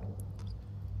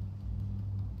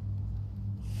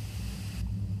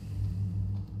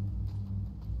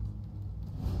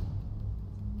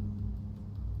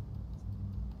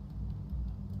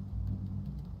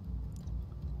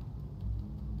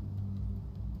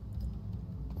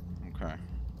 Okay.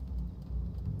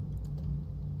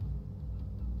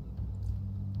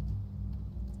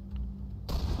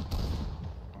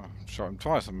 Oh, shot him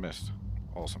twice and missed.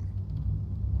 Awesome.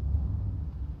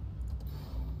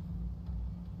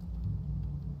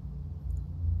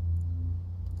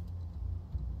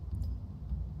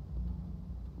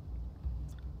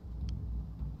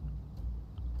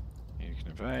 You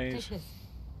can evade. Take this.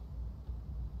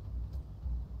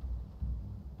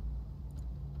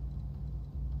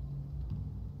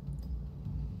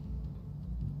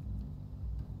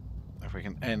 If we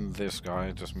can end this guy,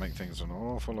 it'd just make things an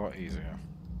awful lot easier.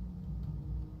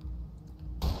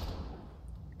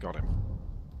 Got him.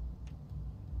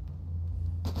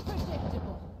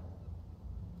 Predictable.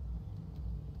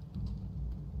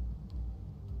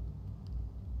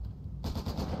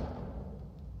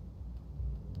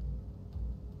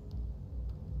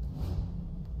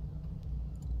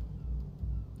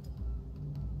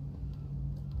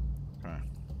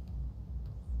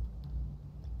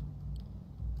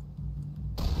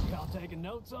 taking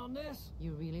notes on this?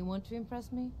 You really want to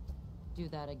impress me? Do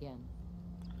that again.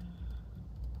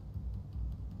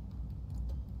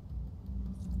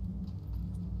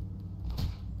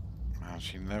 Man,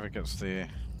 she never gets the...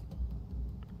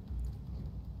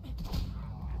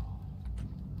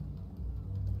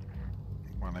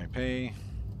 One AP.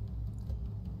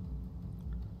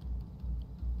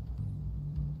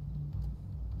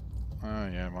 Oh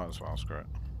yeah, might as well, screw it.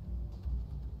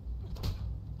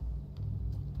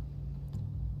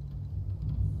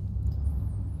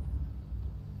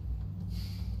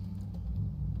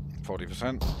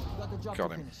 %.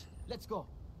 Got him. Let's go.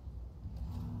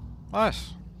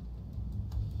 Nice.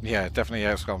 Yeah, definitely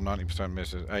outsculpt 90%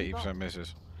 misses, 80%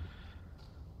 misses.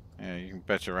 Yeah, you can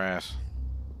bet your ass.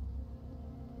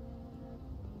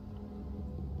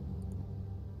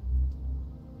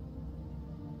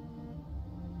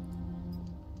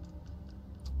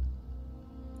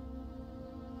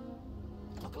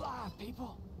 Look alive,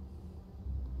 people.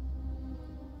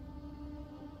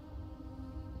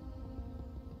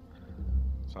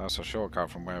 So that's a shortcut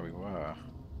from where we were.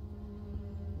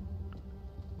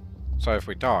 So if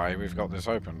we die, we've got this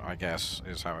open, I guess,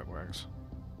 is how it works.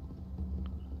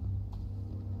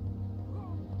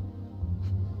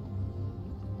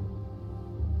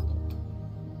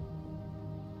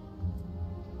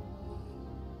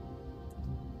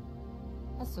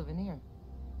 A souvenir.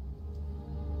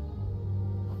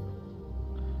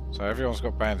 So everyone's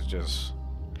got bandages.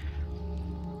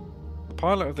 The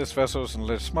pilot of this vessel is an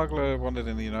alleged smuggler wanted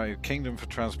in the United Kingdom for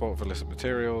transport of illicit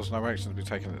materials. No action to be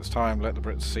taken at this time. Let the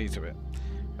Brits see to it.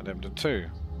 Addendum 2.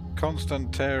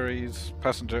 Constant Terry's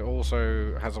passenger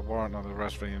also has a warrant under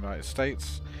arrest for the United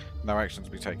States. No action to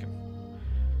be taken.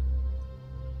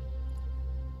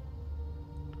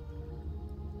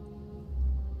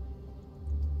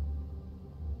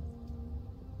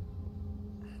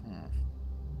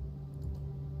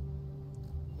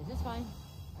 This is fine.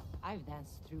 I've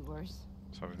danced through worse.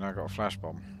 So we've now got a flash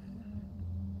bomb.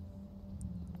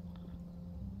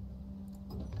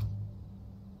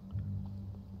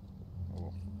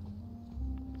 Oh.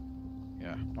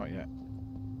 Yeah, not yet.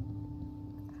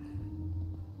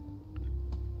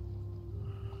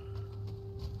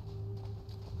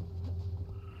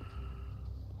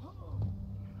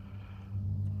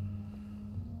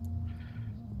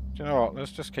 Do you know what?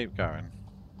 Let's just keep going.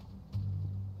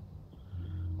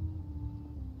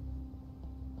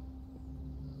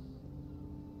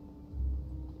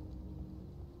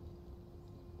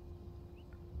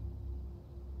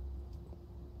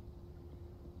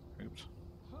 Oops.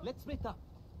 Let's split up.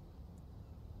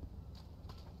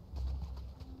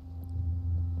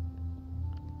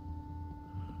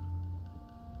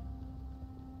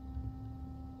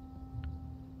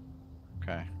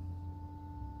 Okay.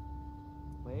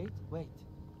 Wait.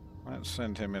 Let's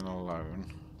send him in alone.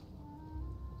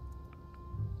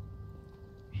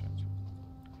 Shit.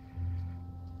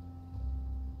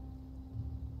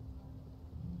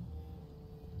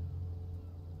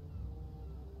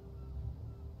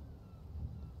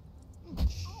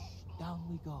 Down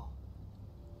we go.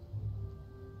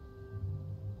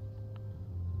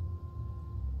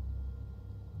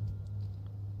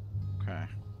 Okay.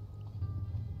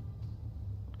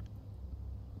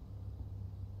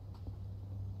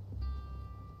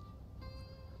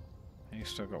 He's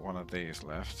still got one of these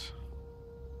left.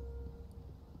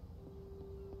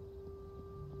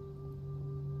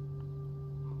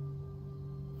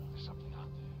 There's something out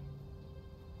there.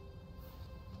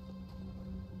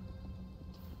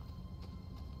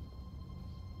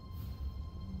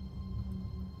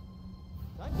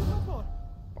 Time to go for.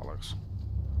 Bollocks.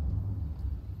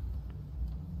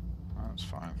 That's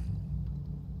fine.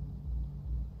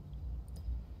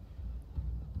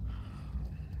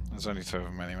 There's only 2 of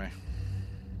them anyway.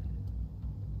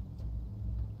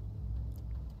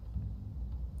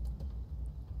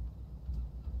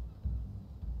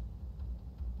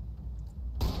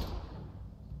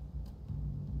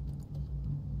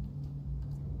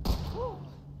 Woo!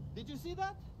 Did you see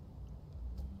that?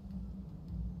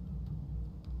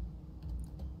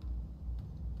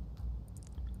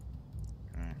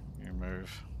 Okay, you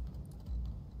move.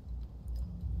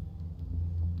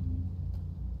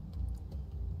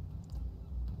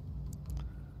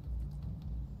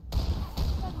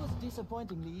 That was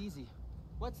disappointingly easy.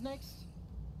 What's next?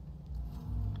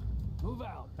 Move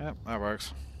out. Yep, that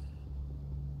works.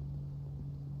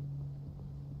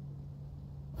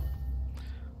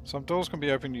 Some doors can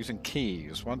be opened using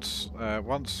keys. Once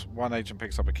one agent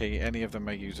picks up a key, any of them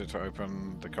may use it to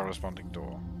open the corresponding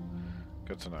door.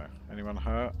 Good to know. Anyone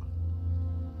hurt?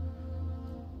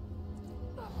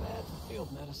 Not bad for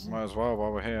field medicine. Might as well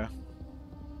while we're here.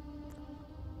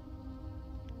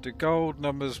 Do gold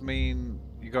numbers mean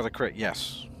you got a crit?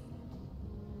 Yes.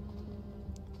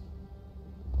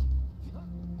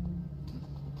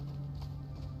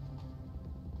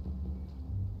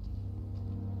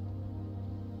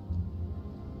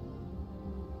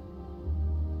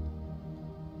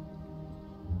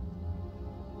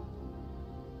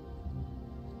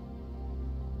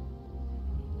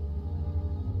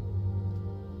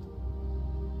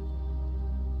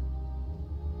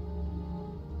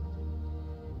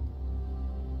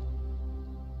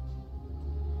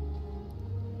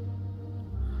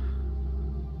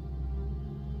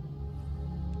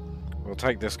 We'll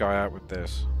take this guy out with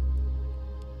this.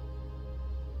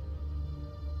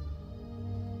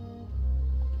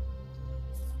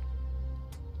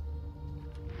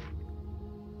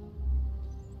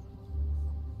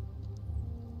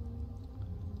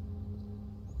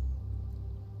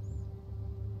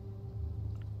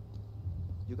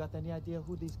 You got any idea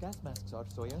who these gas masks are,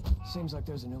 Sawyer? Seems like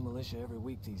there's a new militia every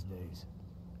week these days.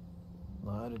 A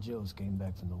lot of Joes came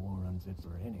back from the war unfit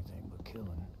for anything but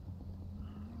killing.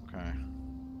 Okay.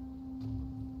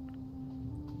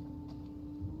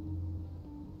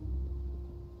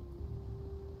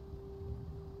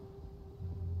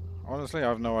 Honestly, I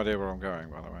have no idea where I'm going,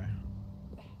 by the way.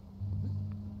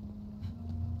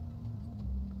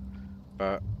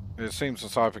 But it seems the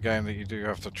type of game that you do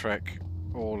have to trek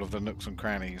all of the nooks and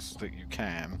crannies that you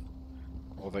can,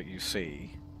 or that you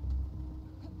see.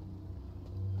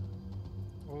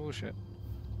 Oh shit.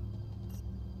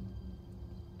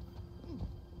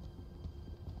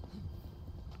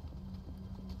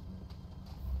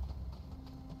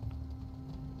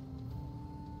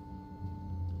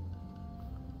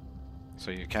 So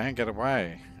you can get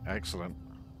away. Excellent.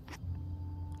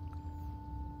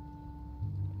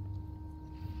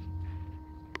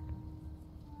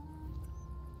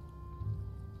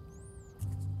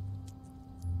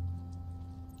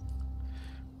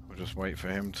 We'll just wait for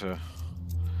him to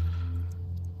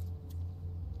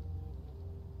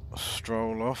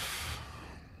stroll off.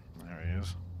 There he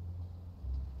is.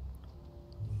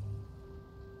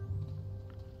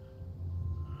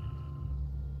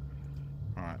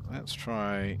 Alright, let's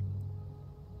try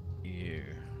you.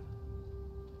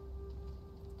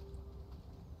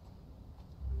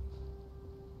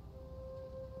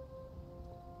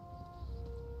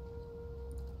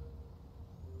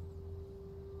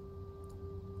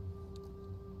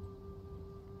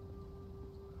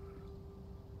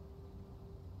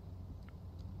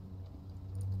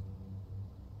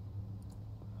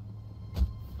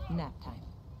 Nap time.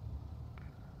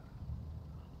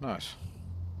 Nice.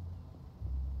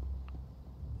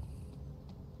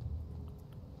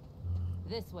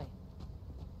 This way.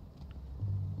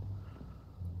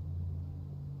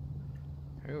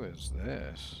 Who is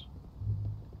this?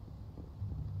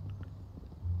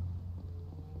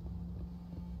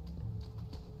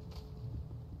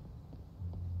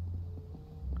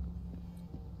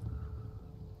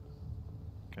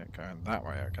 Get going that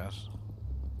way, I guess.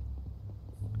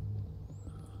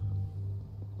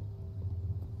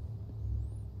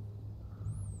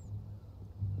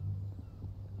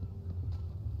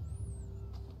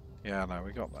 Yeah, no,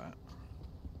 we got that.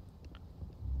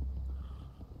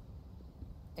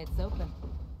 It's open.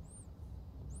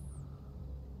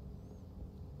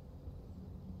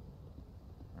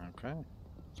 Okay.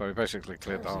 So we basically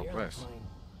cleared the There's whole the place. airplane.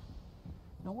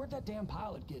 Now where'd that damn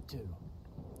pilot get to?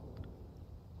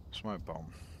 Smoke bomb.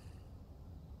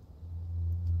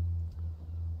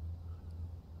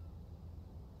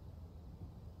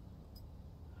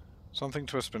 Something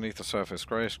twists beneath the surface,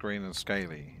 greyish green and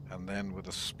scaly, and then with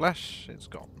a splash, it's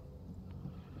gone.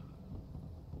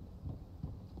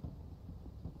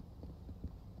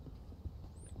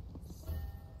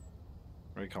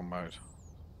 Recon mode.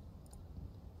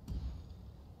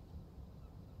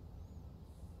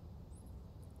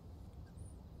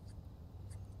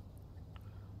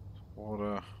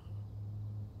 Water.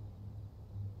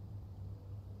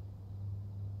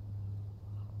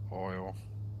 Oil.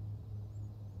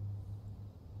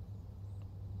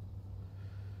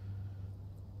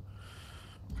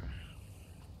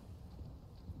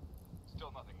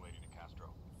 Still nothing, Lady DeCastro.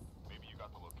 Maybe you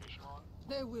got the location wrong?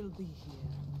 They will be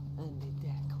here, and the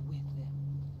deck with them.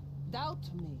 Doubt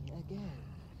me again,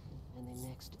 and the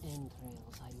next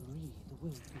entrails I read will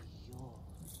be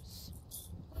yours.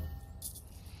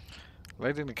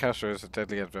 Lady Nicastro is a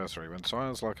deadly adversary. When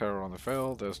scions like her are on the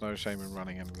field, there's no shame in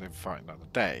running and live fight another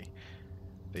day.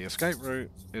 The escape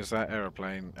route is that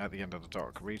aeroplane at the end of the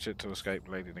dock. Reach it to escape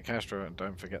Lady Nicastro, and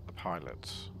don't forget the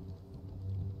pilots.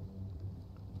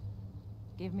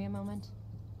 Give me a moment.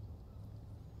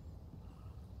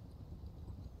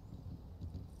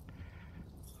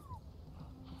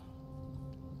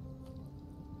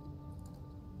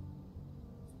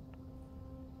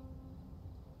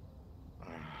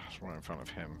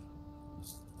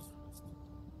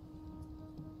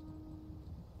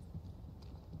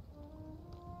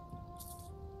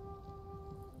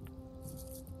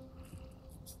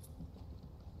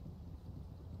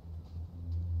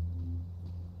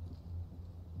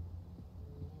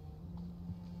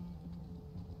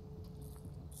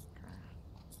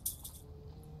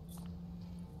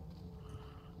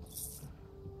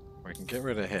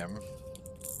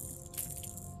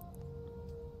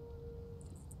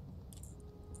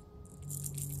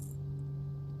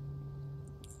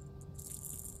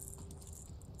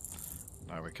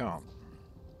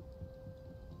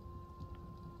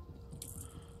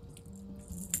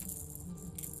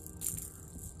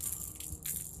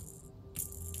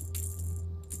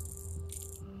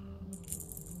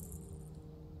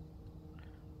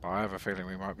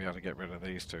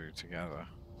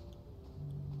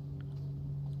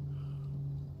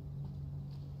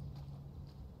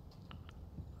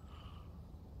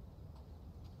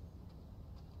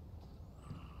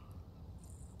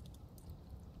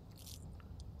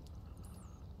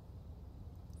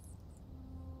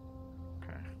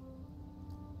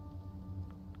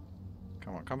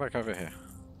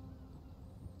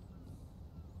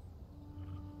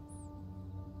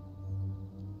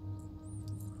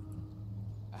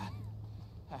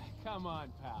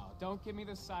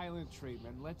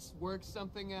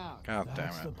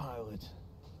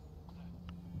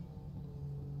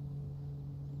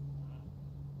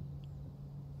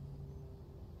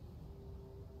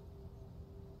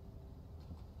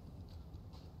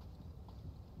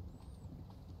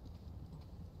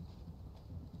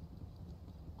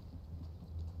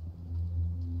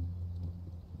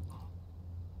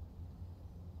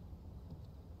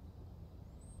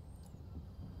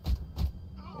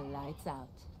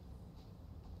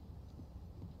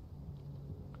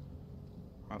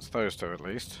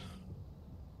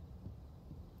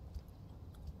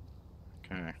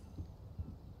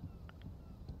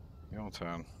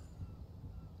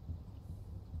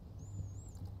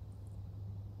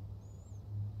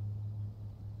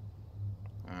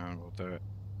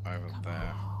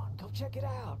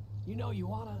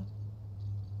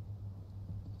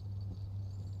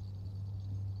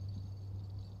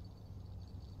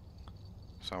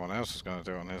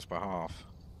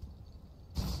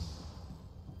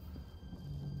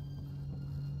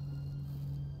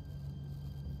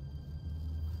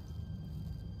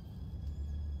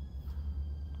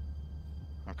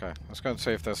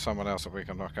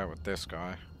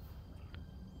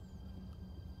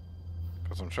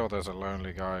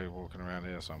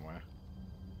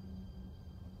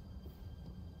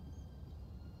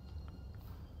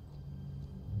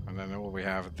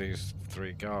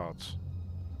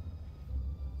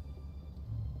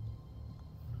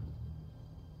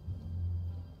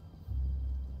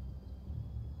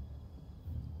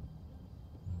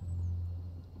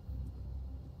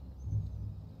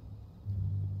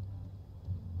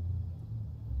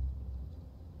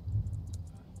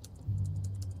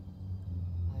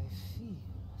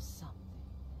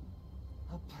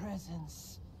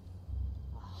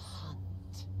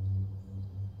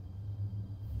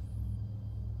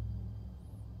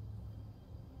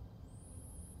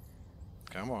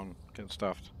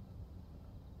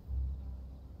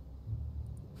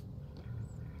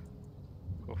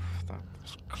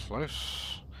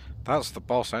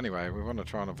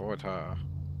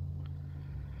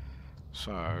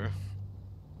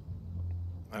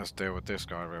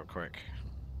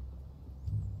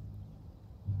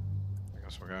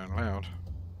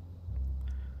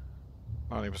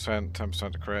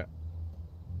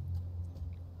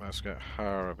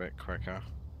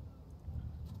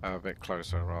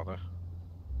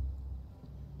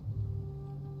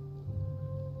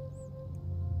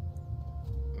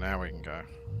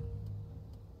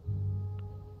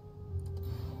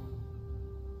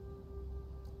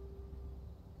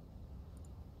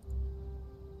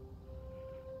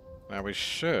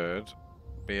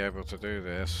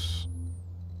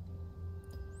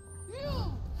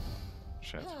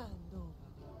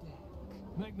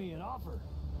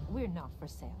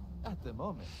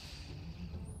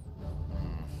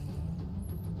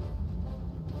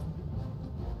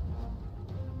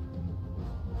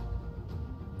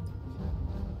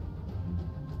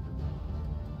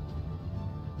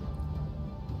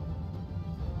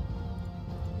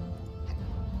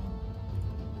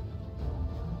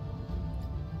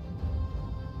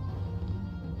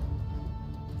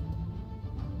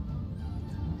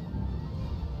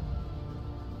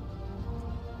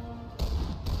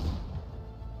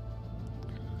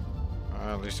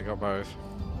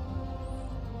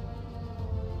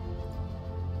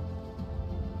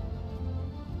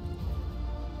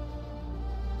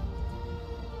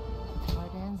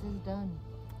 done.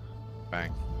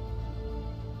 Bang.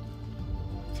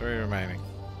 3 remaining.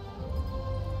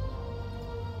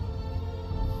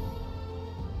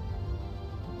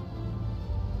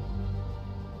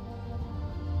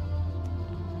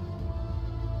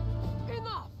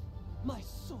 Enough! My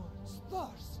sword's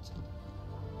thirst.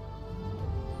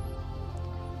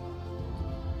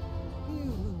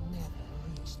 You will never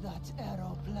reach that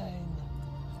aeroplane.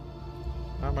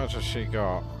 How much has she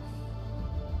got?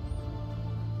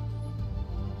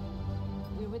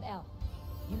 We're with L.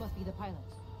 You must be the pilot.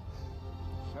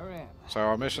 Sure am. So our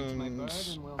my bird missions,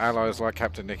 and we'll allies like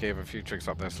Captain Nicky have a few tricks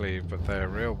up their sleeve, but their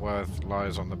real worth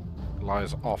lies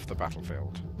off the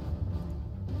battlefield.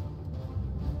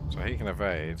 So he can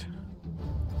evade.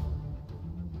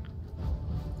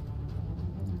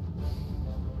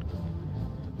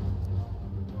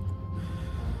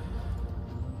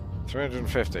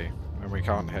 $350, and we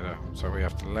can't hit her, so we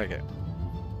have to leg it.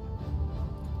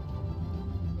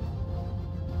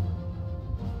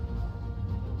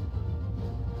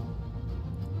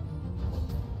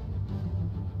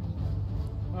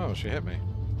 Oh, she hit me.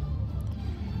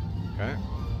 Okay.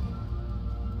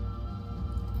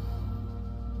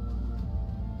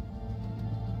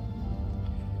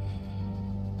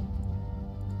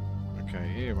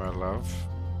 Okay, you, my love.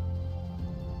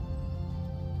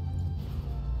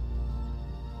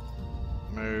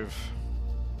 Move.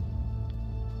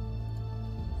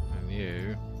 And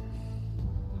you.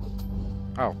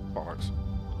 Oh, bollocks.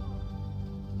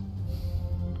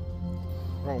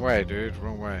 Wrong way, dude,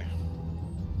 wrong way.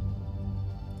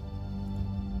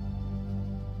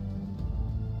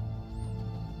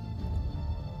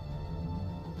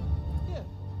 Here,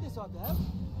 this ought to help.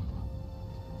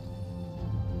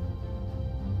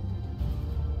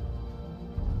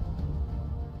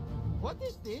 What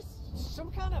is this?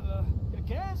 Some kind of a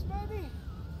gas, maybe?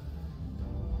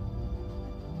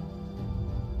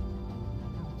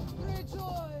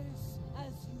 Rejoice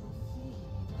as you feed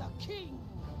the king.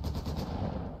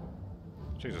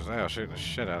 Jesus, they are shooting the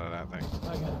shit out of that thing.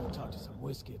 I gotta go talk to some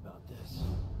whiskey about this.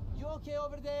 You okay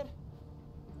over there?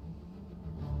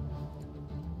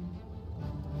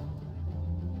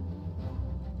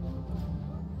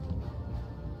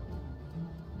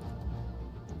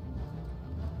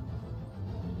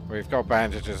 We've got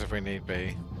bandages if we need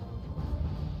be.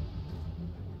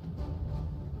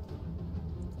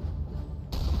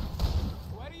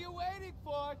 What are you waiting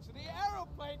for? To the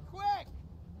aeroplane, quick!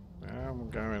 Yeah, I'm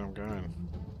going, I'm going.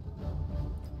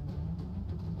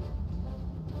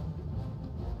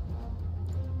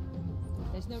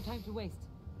 There's no time to waste.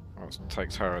 Well, it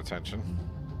takes her attention.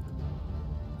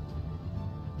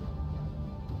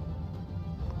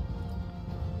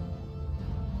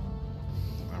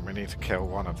 And we need to kill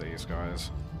one of these guys.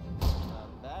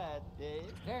 Not bad,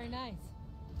 Dave. Very nice.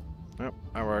 Yep,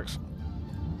 that works.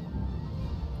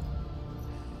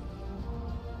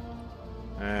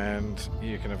 And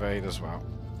you can evade as well.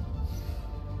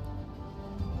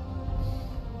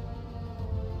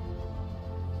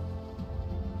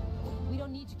 We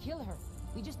don't need to kill her.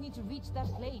 We just need to reach that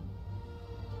plane.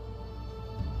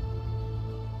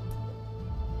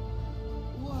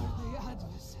 Worthy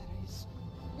adversaries.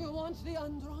 You want the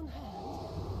undrawn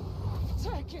hand?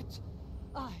 Take it!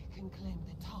 I can claim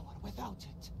the tower without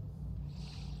it.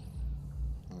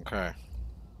 Okay.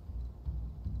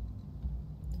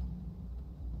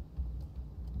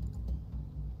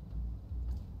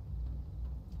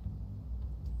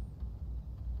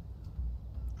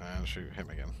 And shoot him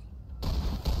again.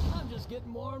 I'm just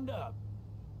getting warmed up.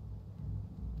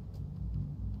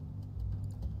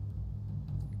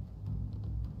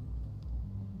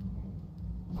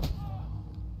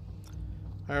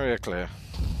 Area clear.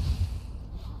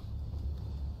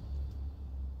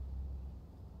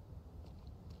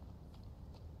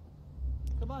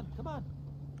 Come on, come on.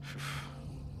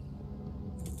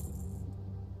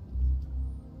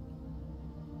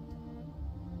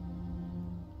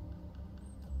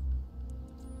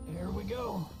 Here we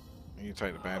go. You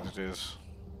take the bandages.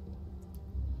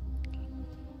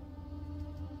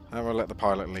 And we'll let the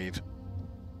pilot lead.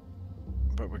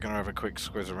 But we're going to have a quick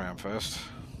squiz around first.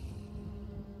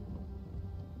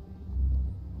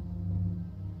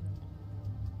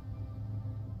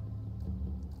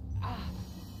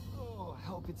 Oh, I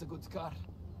hope it's a good scar.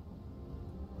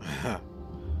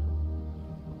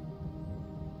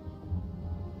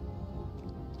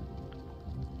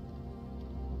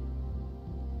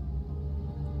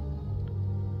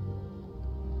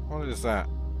 What is that?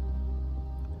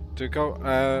 Do go.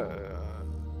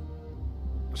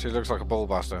 She looks like a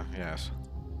ballbuster. Yes.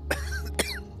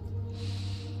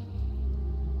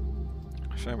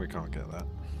 Shame we can't get that.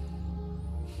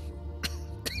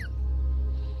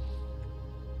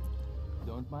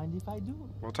 don't mind if I do.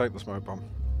 We'll take the smoke bomb.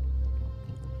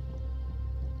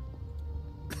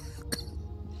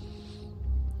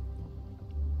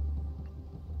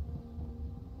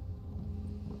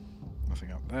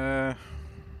 Nothing up there.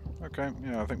 Okay,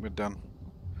 yeah, I think we're done.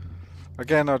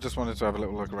 Again, I just wanted to have a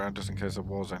little look around just in case there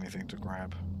was anything to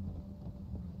grab.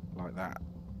 Like that.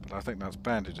 But I think that's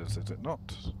bandages, is it not?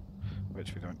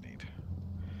 Which we don't need.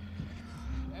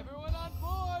 Everyone on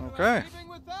board! Okay. We're leaving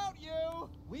without you!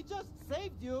 We just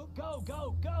saved you! Go,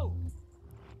 go, go!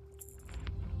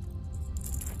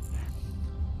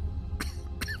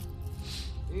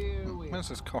 Here we Where's are.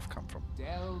 this cough come from?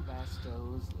 Del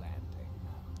Vasto's landing.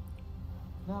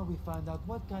 Now we find out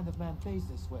what kind of man pays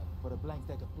this well for a blank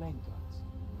deck of playing cards.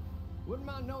 Wouldn't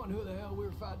mind knowing who the hell we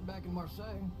were fighting back in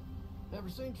Marseille. Never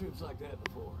seen troops like that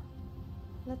before.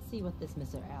 Let's see what this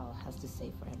Mr. L has to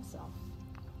say for himself.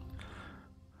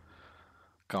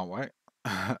 Can't wait.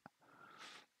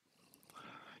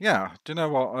 Yeah, do you know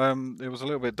what? It was a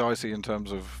little bit dicey in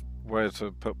terms of where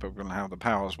to put people and how the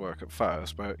powers work at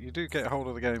first, but you do get hold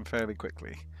of the game fairly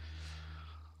quickly.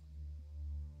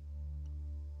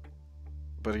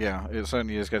 But yeah, it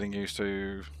certainly is getting used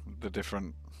to the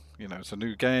different, you know, it's a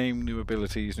new game, new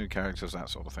abilities, new characters, that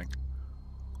sort of thing.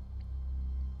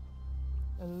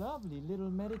 A lovely little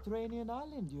Mediterranean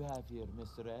island you have here,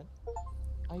 Mr. Ed.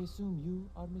 I assume you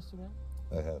are Mr. Ed?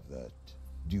 I have that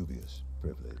dubious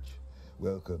privilege.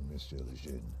 Welcome, Mr.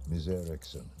 Lejeune, Ms.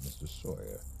 Erickson, Mr.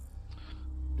 Sawyer.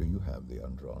 Do you have the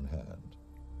undrawn hand?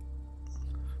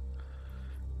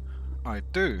 I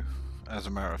do, as a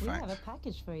matter of We fact. have a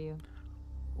package for you.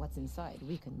 What's inside,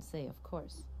 we couldn't say, of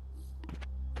course.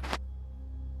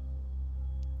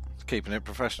 Keeping it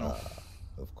professional. Ah,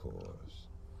 of course.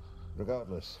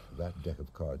 Regardless, that deck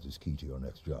of cards is key to your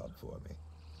next job for me.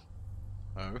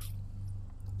 Oh.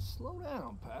 Slow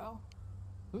down, pal.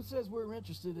 Who says we're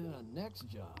interested in a next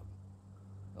job?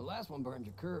 The last one burned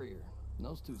your courier, and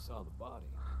those two saw the body.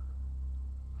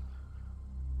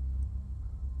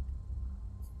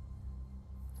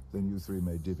 Then you three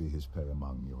may divvy his pay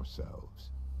among yourselves.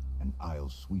 And I'll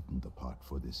sweeten the pot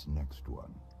for this next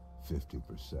one.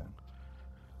 50%.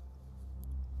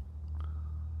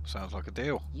 Sounds like a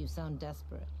deal. You sound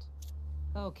desperate.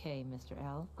 Okay, Mr.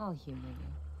 L, I'll humor you.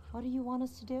 What do you want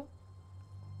us to do?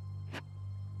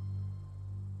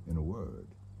 In a word,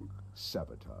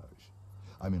 sabotage.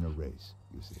 I'm in a race,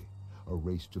 you see. A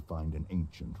race to find an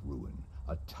ancient ruin,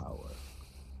 a tower.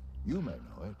 You may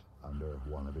know it under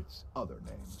one of its other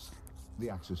names. The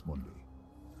Axis Mundi,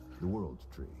 the World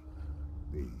Tree,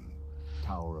 the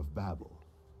Tower of Babel.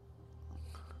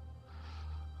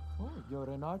 Oh, you're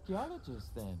an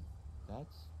archaeologist then.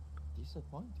 That's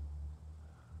disappointing.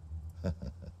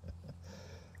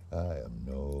 I am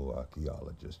no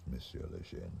archaeologist, Monsieur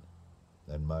Lejeune.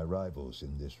 And my rivals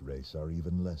in this race are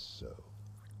even less so.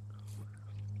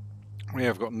 We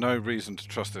have got no reason to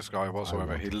trust this guy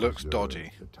whatsoever. He looks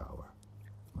dodgy. The tower.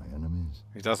 My enemies.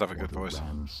 He does have a good want to voice.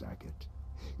 ransack it.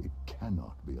 It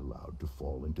cannot be allowed to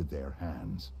fall into their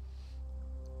hands.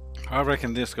 I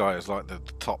reckon this guy is like the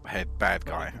top head bad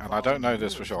guy, and I don't know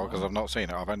this for sure because I've not seen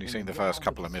it. I've only seen the first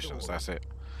couple of missions. That's it.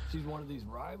 She's one of these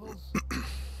rivals?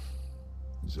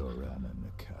 Zorana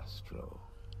Nicastro.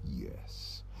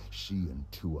 Yes. She and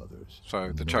two others. So,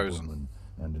 a the Chosen. nobleman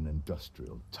and an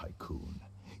industrial tycoon.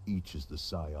 Each is the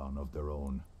scion of their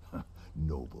own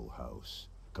noble house.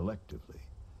 Collectively,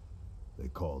 they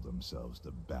call themselves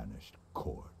the Banished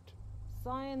Court.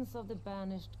 Science of the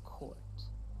Banished Court.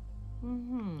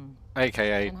 Mm-hmm.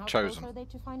 AKA And how Chosen. close are they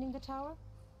to finding the tower?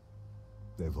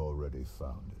 They've already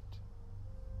found it.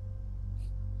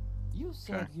 You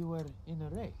said Okay. you were in a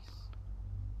race.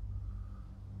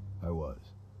 I was.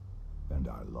 And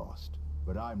I lost.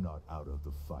 But I'm not out of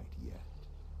the fight yet.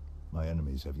 My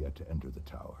enemies have yet to enter the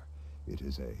tower. It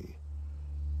is a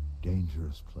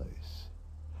dangerous place.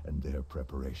 And their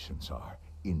preparations are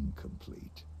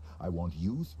incomplete. I want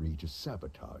you three to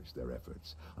sabotage their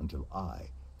efforts until I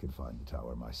can find the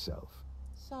tower myself.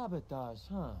 Sabotage,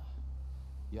 huh?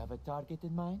 You have a target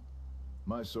in mind?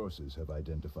 My sources have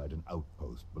identified an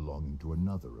outpost belonging to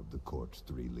another of the court's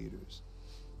three leaders.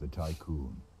 The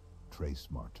tycoon, Trace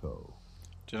Marteau.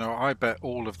 Do you know, I bet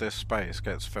all of this space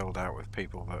gets filled out with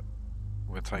people that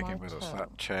we're taking with us. Marteau.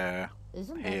 That chair.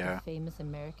 Isn't that Here. the famous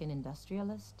American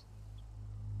industrialist?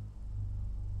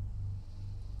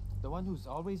 The one who's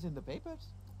always in the papers?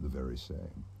 The very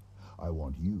same. I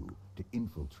want you to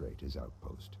infiltrate his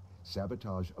outpost,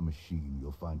 sabotage a machine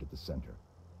you'll find at the center,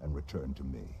 and return to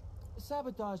me.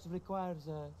 Sabotage requires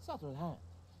a subtle hand.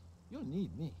 You'll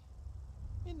need me.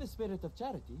 In the spirit of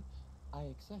charity, I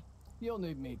accept. You'll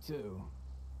need me too.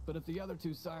 But if the other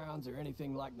two scions are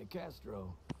anything like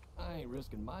Nicastro, I ain't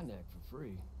risking my neck for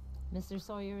free. Mr.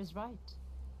 Sawyer is right.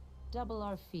 Double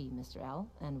our fee, Mr. L,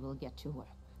 and we'll get to work.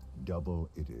 Double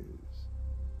it is.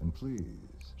 And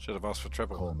please, Should have asked for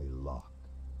triple. call me Locke.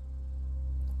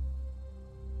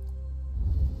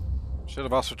 Should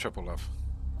have asked for triple, love.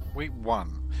 Week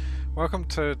 1. Welcome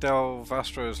to Del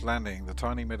Vastro's Landing. The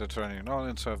tiny Mediterranean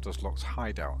island served as Locke's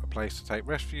hideout, a place to take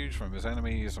refuge from his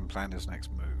enemies and plan his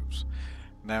next moves.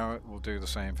 Now it will do the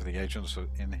same for the agents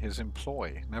in his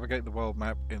employ. Navigate the world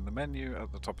map in the menu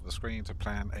at the top of the screen to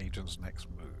plan agent's next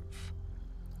move.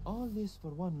 All this for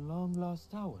one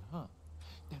long-lost tower, huh?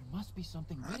 There must be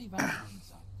something very valuable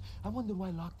inside. I wonder why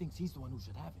Locke thinks he's the one who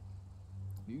should have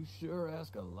it. You sure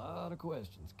ask a lot of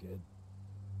questions, kid.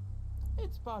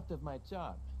 It's part of my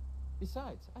job.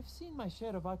 Besides, I've seen my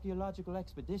share of archaeological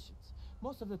expeditions.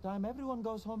 Most of the time, everyone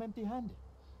goes home empty-handed.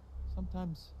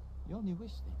 Sometimes, you only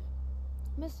wish they did.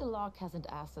 Mr. Locke hasn't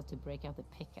asked us to break out the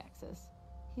pickaxes.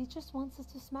 He just wants us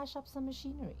to smash up some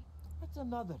machinery. That's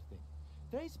another thing.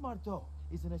 Trace Marteau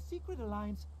is in a secret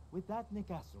alliance with that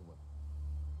Nicastro woman.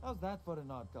 How's that for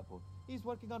an odd couple? He's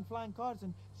working on flying cars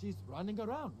and she's running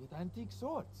around with antique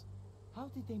swords. How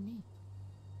did they meet?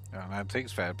 An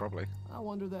antiques fair, probably. I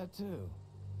wonder that too.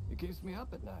 It keeps me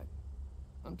up at night.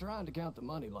 I'm trying to count the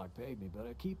money Locke paid me, but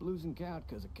I keep losing count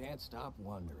because I can't stop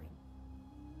wondering.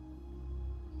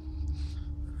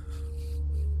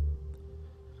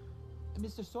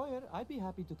 Mr. Sawyer, I'd be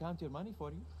happy to count your money for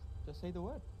you. Just say the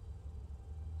word.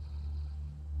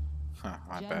 Huh,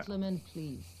 I bet. Gentlemen,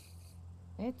 please.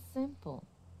 It's simple.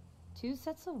 2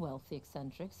 sets of wealthy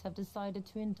eccentrics have decided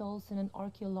to indulge in an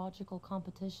archaeological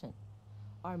competition.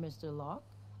 Our Mr. Locke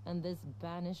and this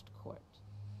Banished Court.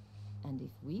 And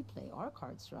if we play our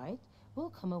cards right,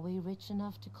 we'll come away rich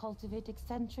enough to cultivate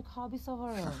eccentric hobbies of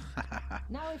our own.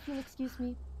 Now, if you'll excuse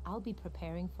me, I'll be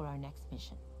preparing for our next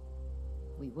mission.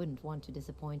 We wouldn't want to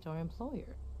disappoint our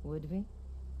employer, would we?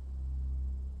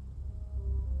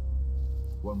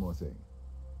 One more thing.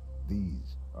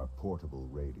 These are portable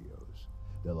radios.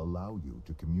 They'll allow you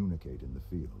to communicate in the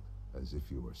field as if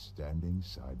you were standing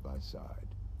side by side.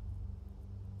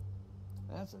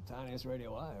 That's the tiniest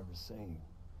radio I ever seen.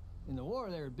 In the war,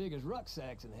 they were big as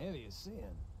rucksacks and heavy as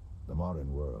sin. The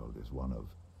modern world is one of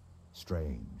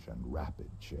strange and rapid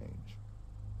change.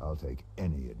 I'll take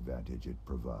any advantage it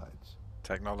provides.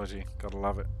 Technology, gotta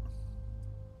love it.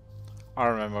 I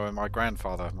remember when my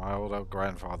grandfather, my old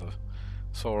grandfather,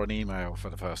 saw an email for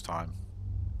the first time.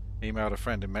 Emailed a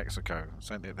friend in Mexico,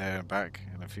 sent it there and back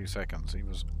in a few seconds. He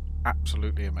was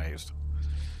absolutely amazed.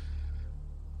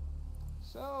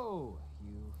 So,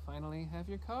 you finally have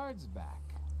your cards back.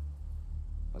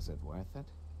 Was it worth it?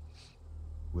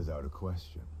 Without a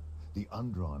question. The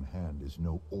undrawn hand is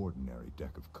no ordinary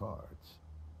deck of cards.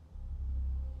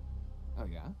 Oh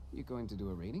yeah? You going to do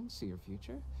a reading? See your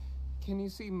future? Can you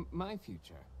see my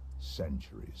future?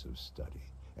 Centuries of study,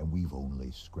 and we've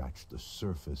only scratched the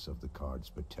surface of the card's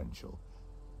potential.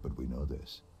 But we know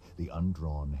this. The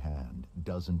undrawn hand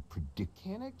doesn't predict...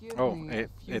 Can it give Oh, me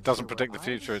it doesn't predict the where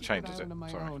I future, it secret changes it. island of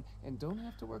my Sorry. own and don't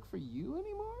have to work for you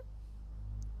anymore?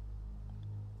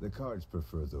 The cards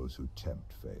prefer those who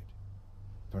tempt fate.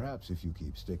 Perhaps if you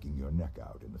keep sticking your neck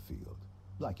out in the field,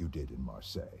 like you did in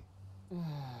Marseille.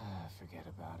 Forget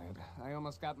about it. I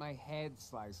almost got my head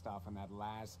sliced off on that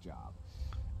last job.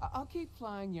 I'll keep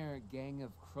flying your gang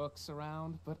of crooks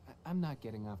around, but I'm not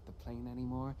getting off the plane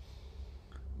anymore.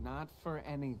 Not for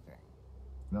anything.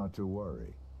 Not to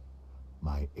worry.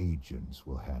 My agents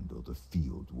will handle the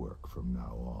field work from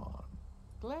now on.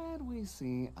 Glad we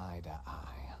see eye to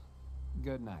eye.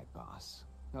 Good night, boss.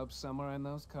 Hope somewhere in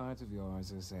those cards of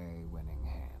yours is a winning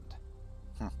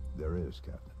hand. There is,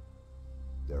 Captain.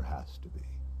 There has to be.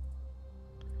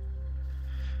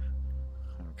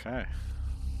 Okay.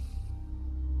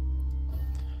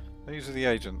 These are the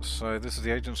agents. So this is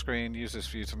the agent screen. Use this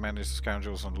for you to manage the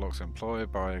scoundrels and Locke's employ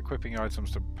by equipping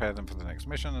items to prepare them for the next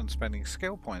mission and spending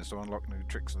skill points to unlock new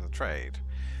tricks of the trade.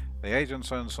 The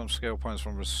agents earn some skill points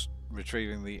from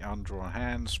retrieving the undrawn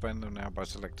hand. Spend them now by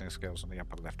selecting skills in the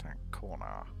upper left-hand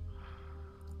corner.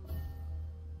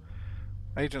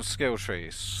 Agent skill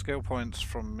trees. Skill points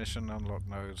from mission unlock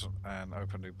nodes and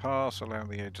open new paths, allowing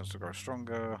the agents to grow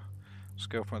stronger.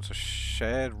 Skill points are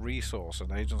shared resource and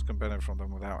agents can benefit from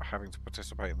them without having to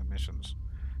participate in the missions.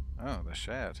 Oh, they're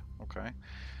shared. Okay.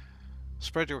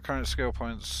 Spread your current skill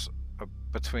points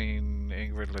between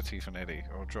Ingrid, Latif and Eddie,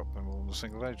 or drop them all on a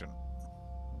single agent.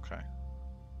 Okay.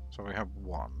 So we have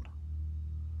one.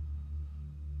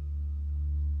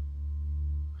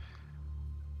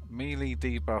 Melee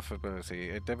debuff ability.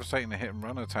 A devastating hit and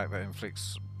run attack that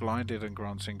inflicts blinded and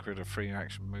grants Incrid a free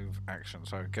action move action,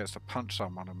 so it gets to punch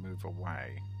someone and move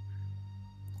away.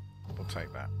 We'll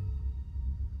take that.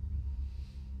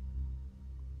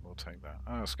 We'll take that.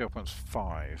 Oh, skill points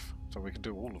 5, so we can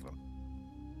do all of them.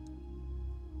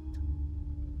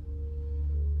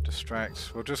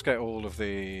 Distract. We'll just get all of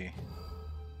the...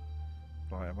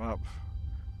 Light them up.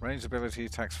 Ranged ability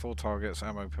attacks 4 targets,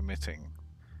 ammo permitting.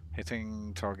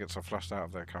 Hitting targets are flushed out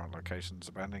of their current locations,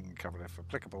 abandoning cover if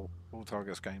applicable. All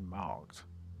targets gain marked.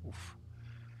 Oof.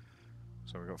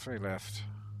 So we've got 3 left.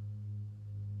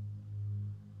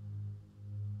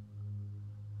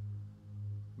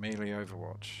 Melee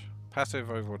Overwatch. Passive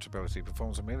Overwatch ability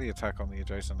performs a melee attack on the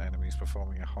adjacent enemies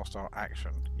performing a hostile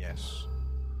action. Yes.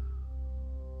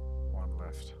 1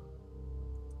 left.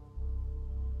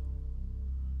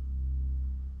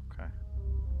 Okay.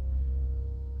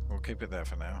 We'll keep it there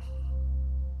for now.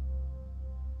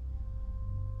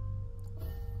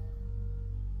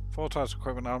 Four types of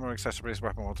equipment: armor, accessories,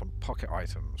 weapon mods, and pocket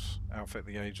items. Outfit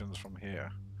the agents from here.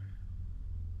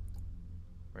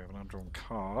 We have an undrawn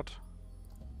card.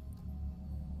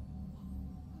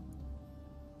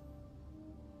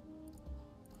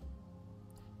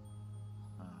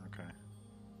 Okay.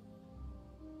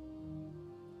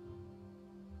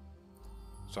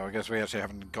 So I guess we actually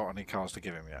haven't got any cards to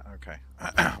give him yet. Okay.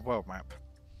 World map.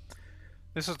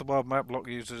 This is the world map. Lock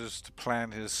users to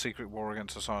plan his secret war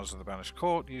against the Scions of the Banished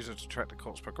Court. User to track the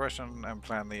court's progression and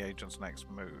plan the agent's next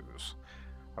moves.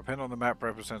 A pin on the map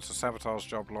represents a sabotage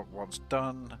job lock once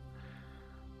done.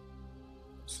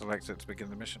 Select it to begin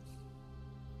the mission.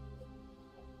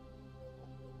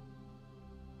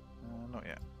 Not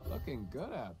yet. Looking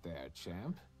good out there,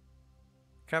 champ.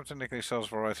 Captain Nicholas sells a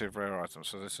variety of rare items,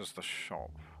 so this is the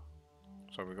shop.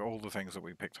 So we've got all the things that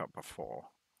we picked up before.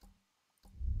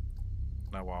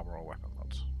 No armor or weapon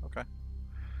mods. Okay.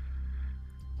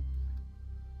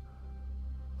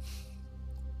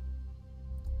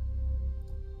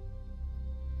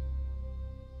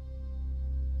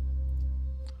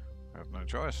 I have no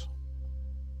choice.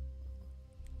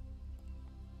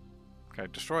 Okay,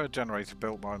 destroy a generator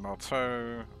built by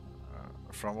Marteau.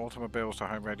 From automobiles to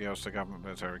home radios to government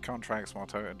military contracts,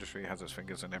 Marteau Industry has its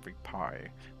fingers in every pie.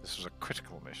 This was a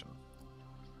critical mission.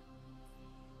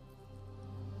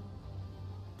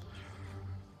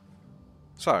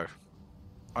 So,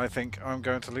 I think I'm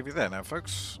going to leave you there now,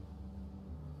 folks.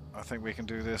 I think we can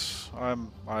do this. I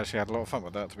actually had a lot of fun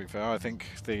with that, to be fair. I think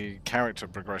the character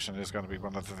progression is going to be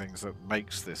one of the things that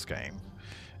makes this game,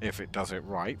 if it does it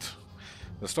right.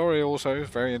 The story also is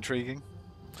very intriguing,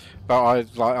 but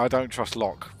I don't trust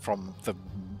Locke from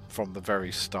the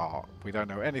very start. We don't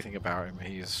know anything about him.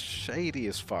 He is shady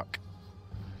as fuck.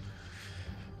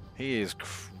 He is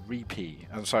creepy,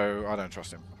 and so I don't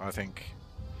trust him. I think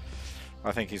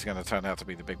he's going to turn out to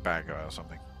be the big bad guy or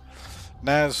something.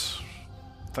 Naz,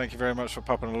 thank you very much for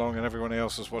popping along, and everyone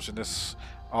else is watching this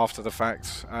after the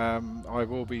fact. I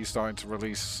will be starting to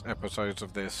release episodes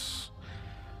of this.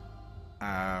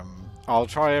 I'll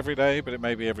try every day, but it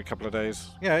may be every couple of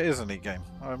days. Yeah, it is a neat game.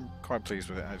 I'm quite pleased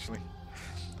with it, actually.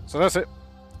 So that's it.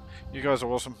 You guys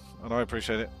are awesome, and I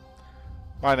appreciate it.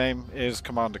 My name is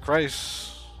Commander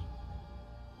Kraise,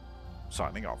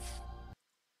 signing off.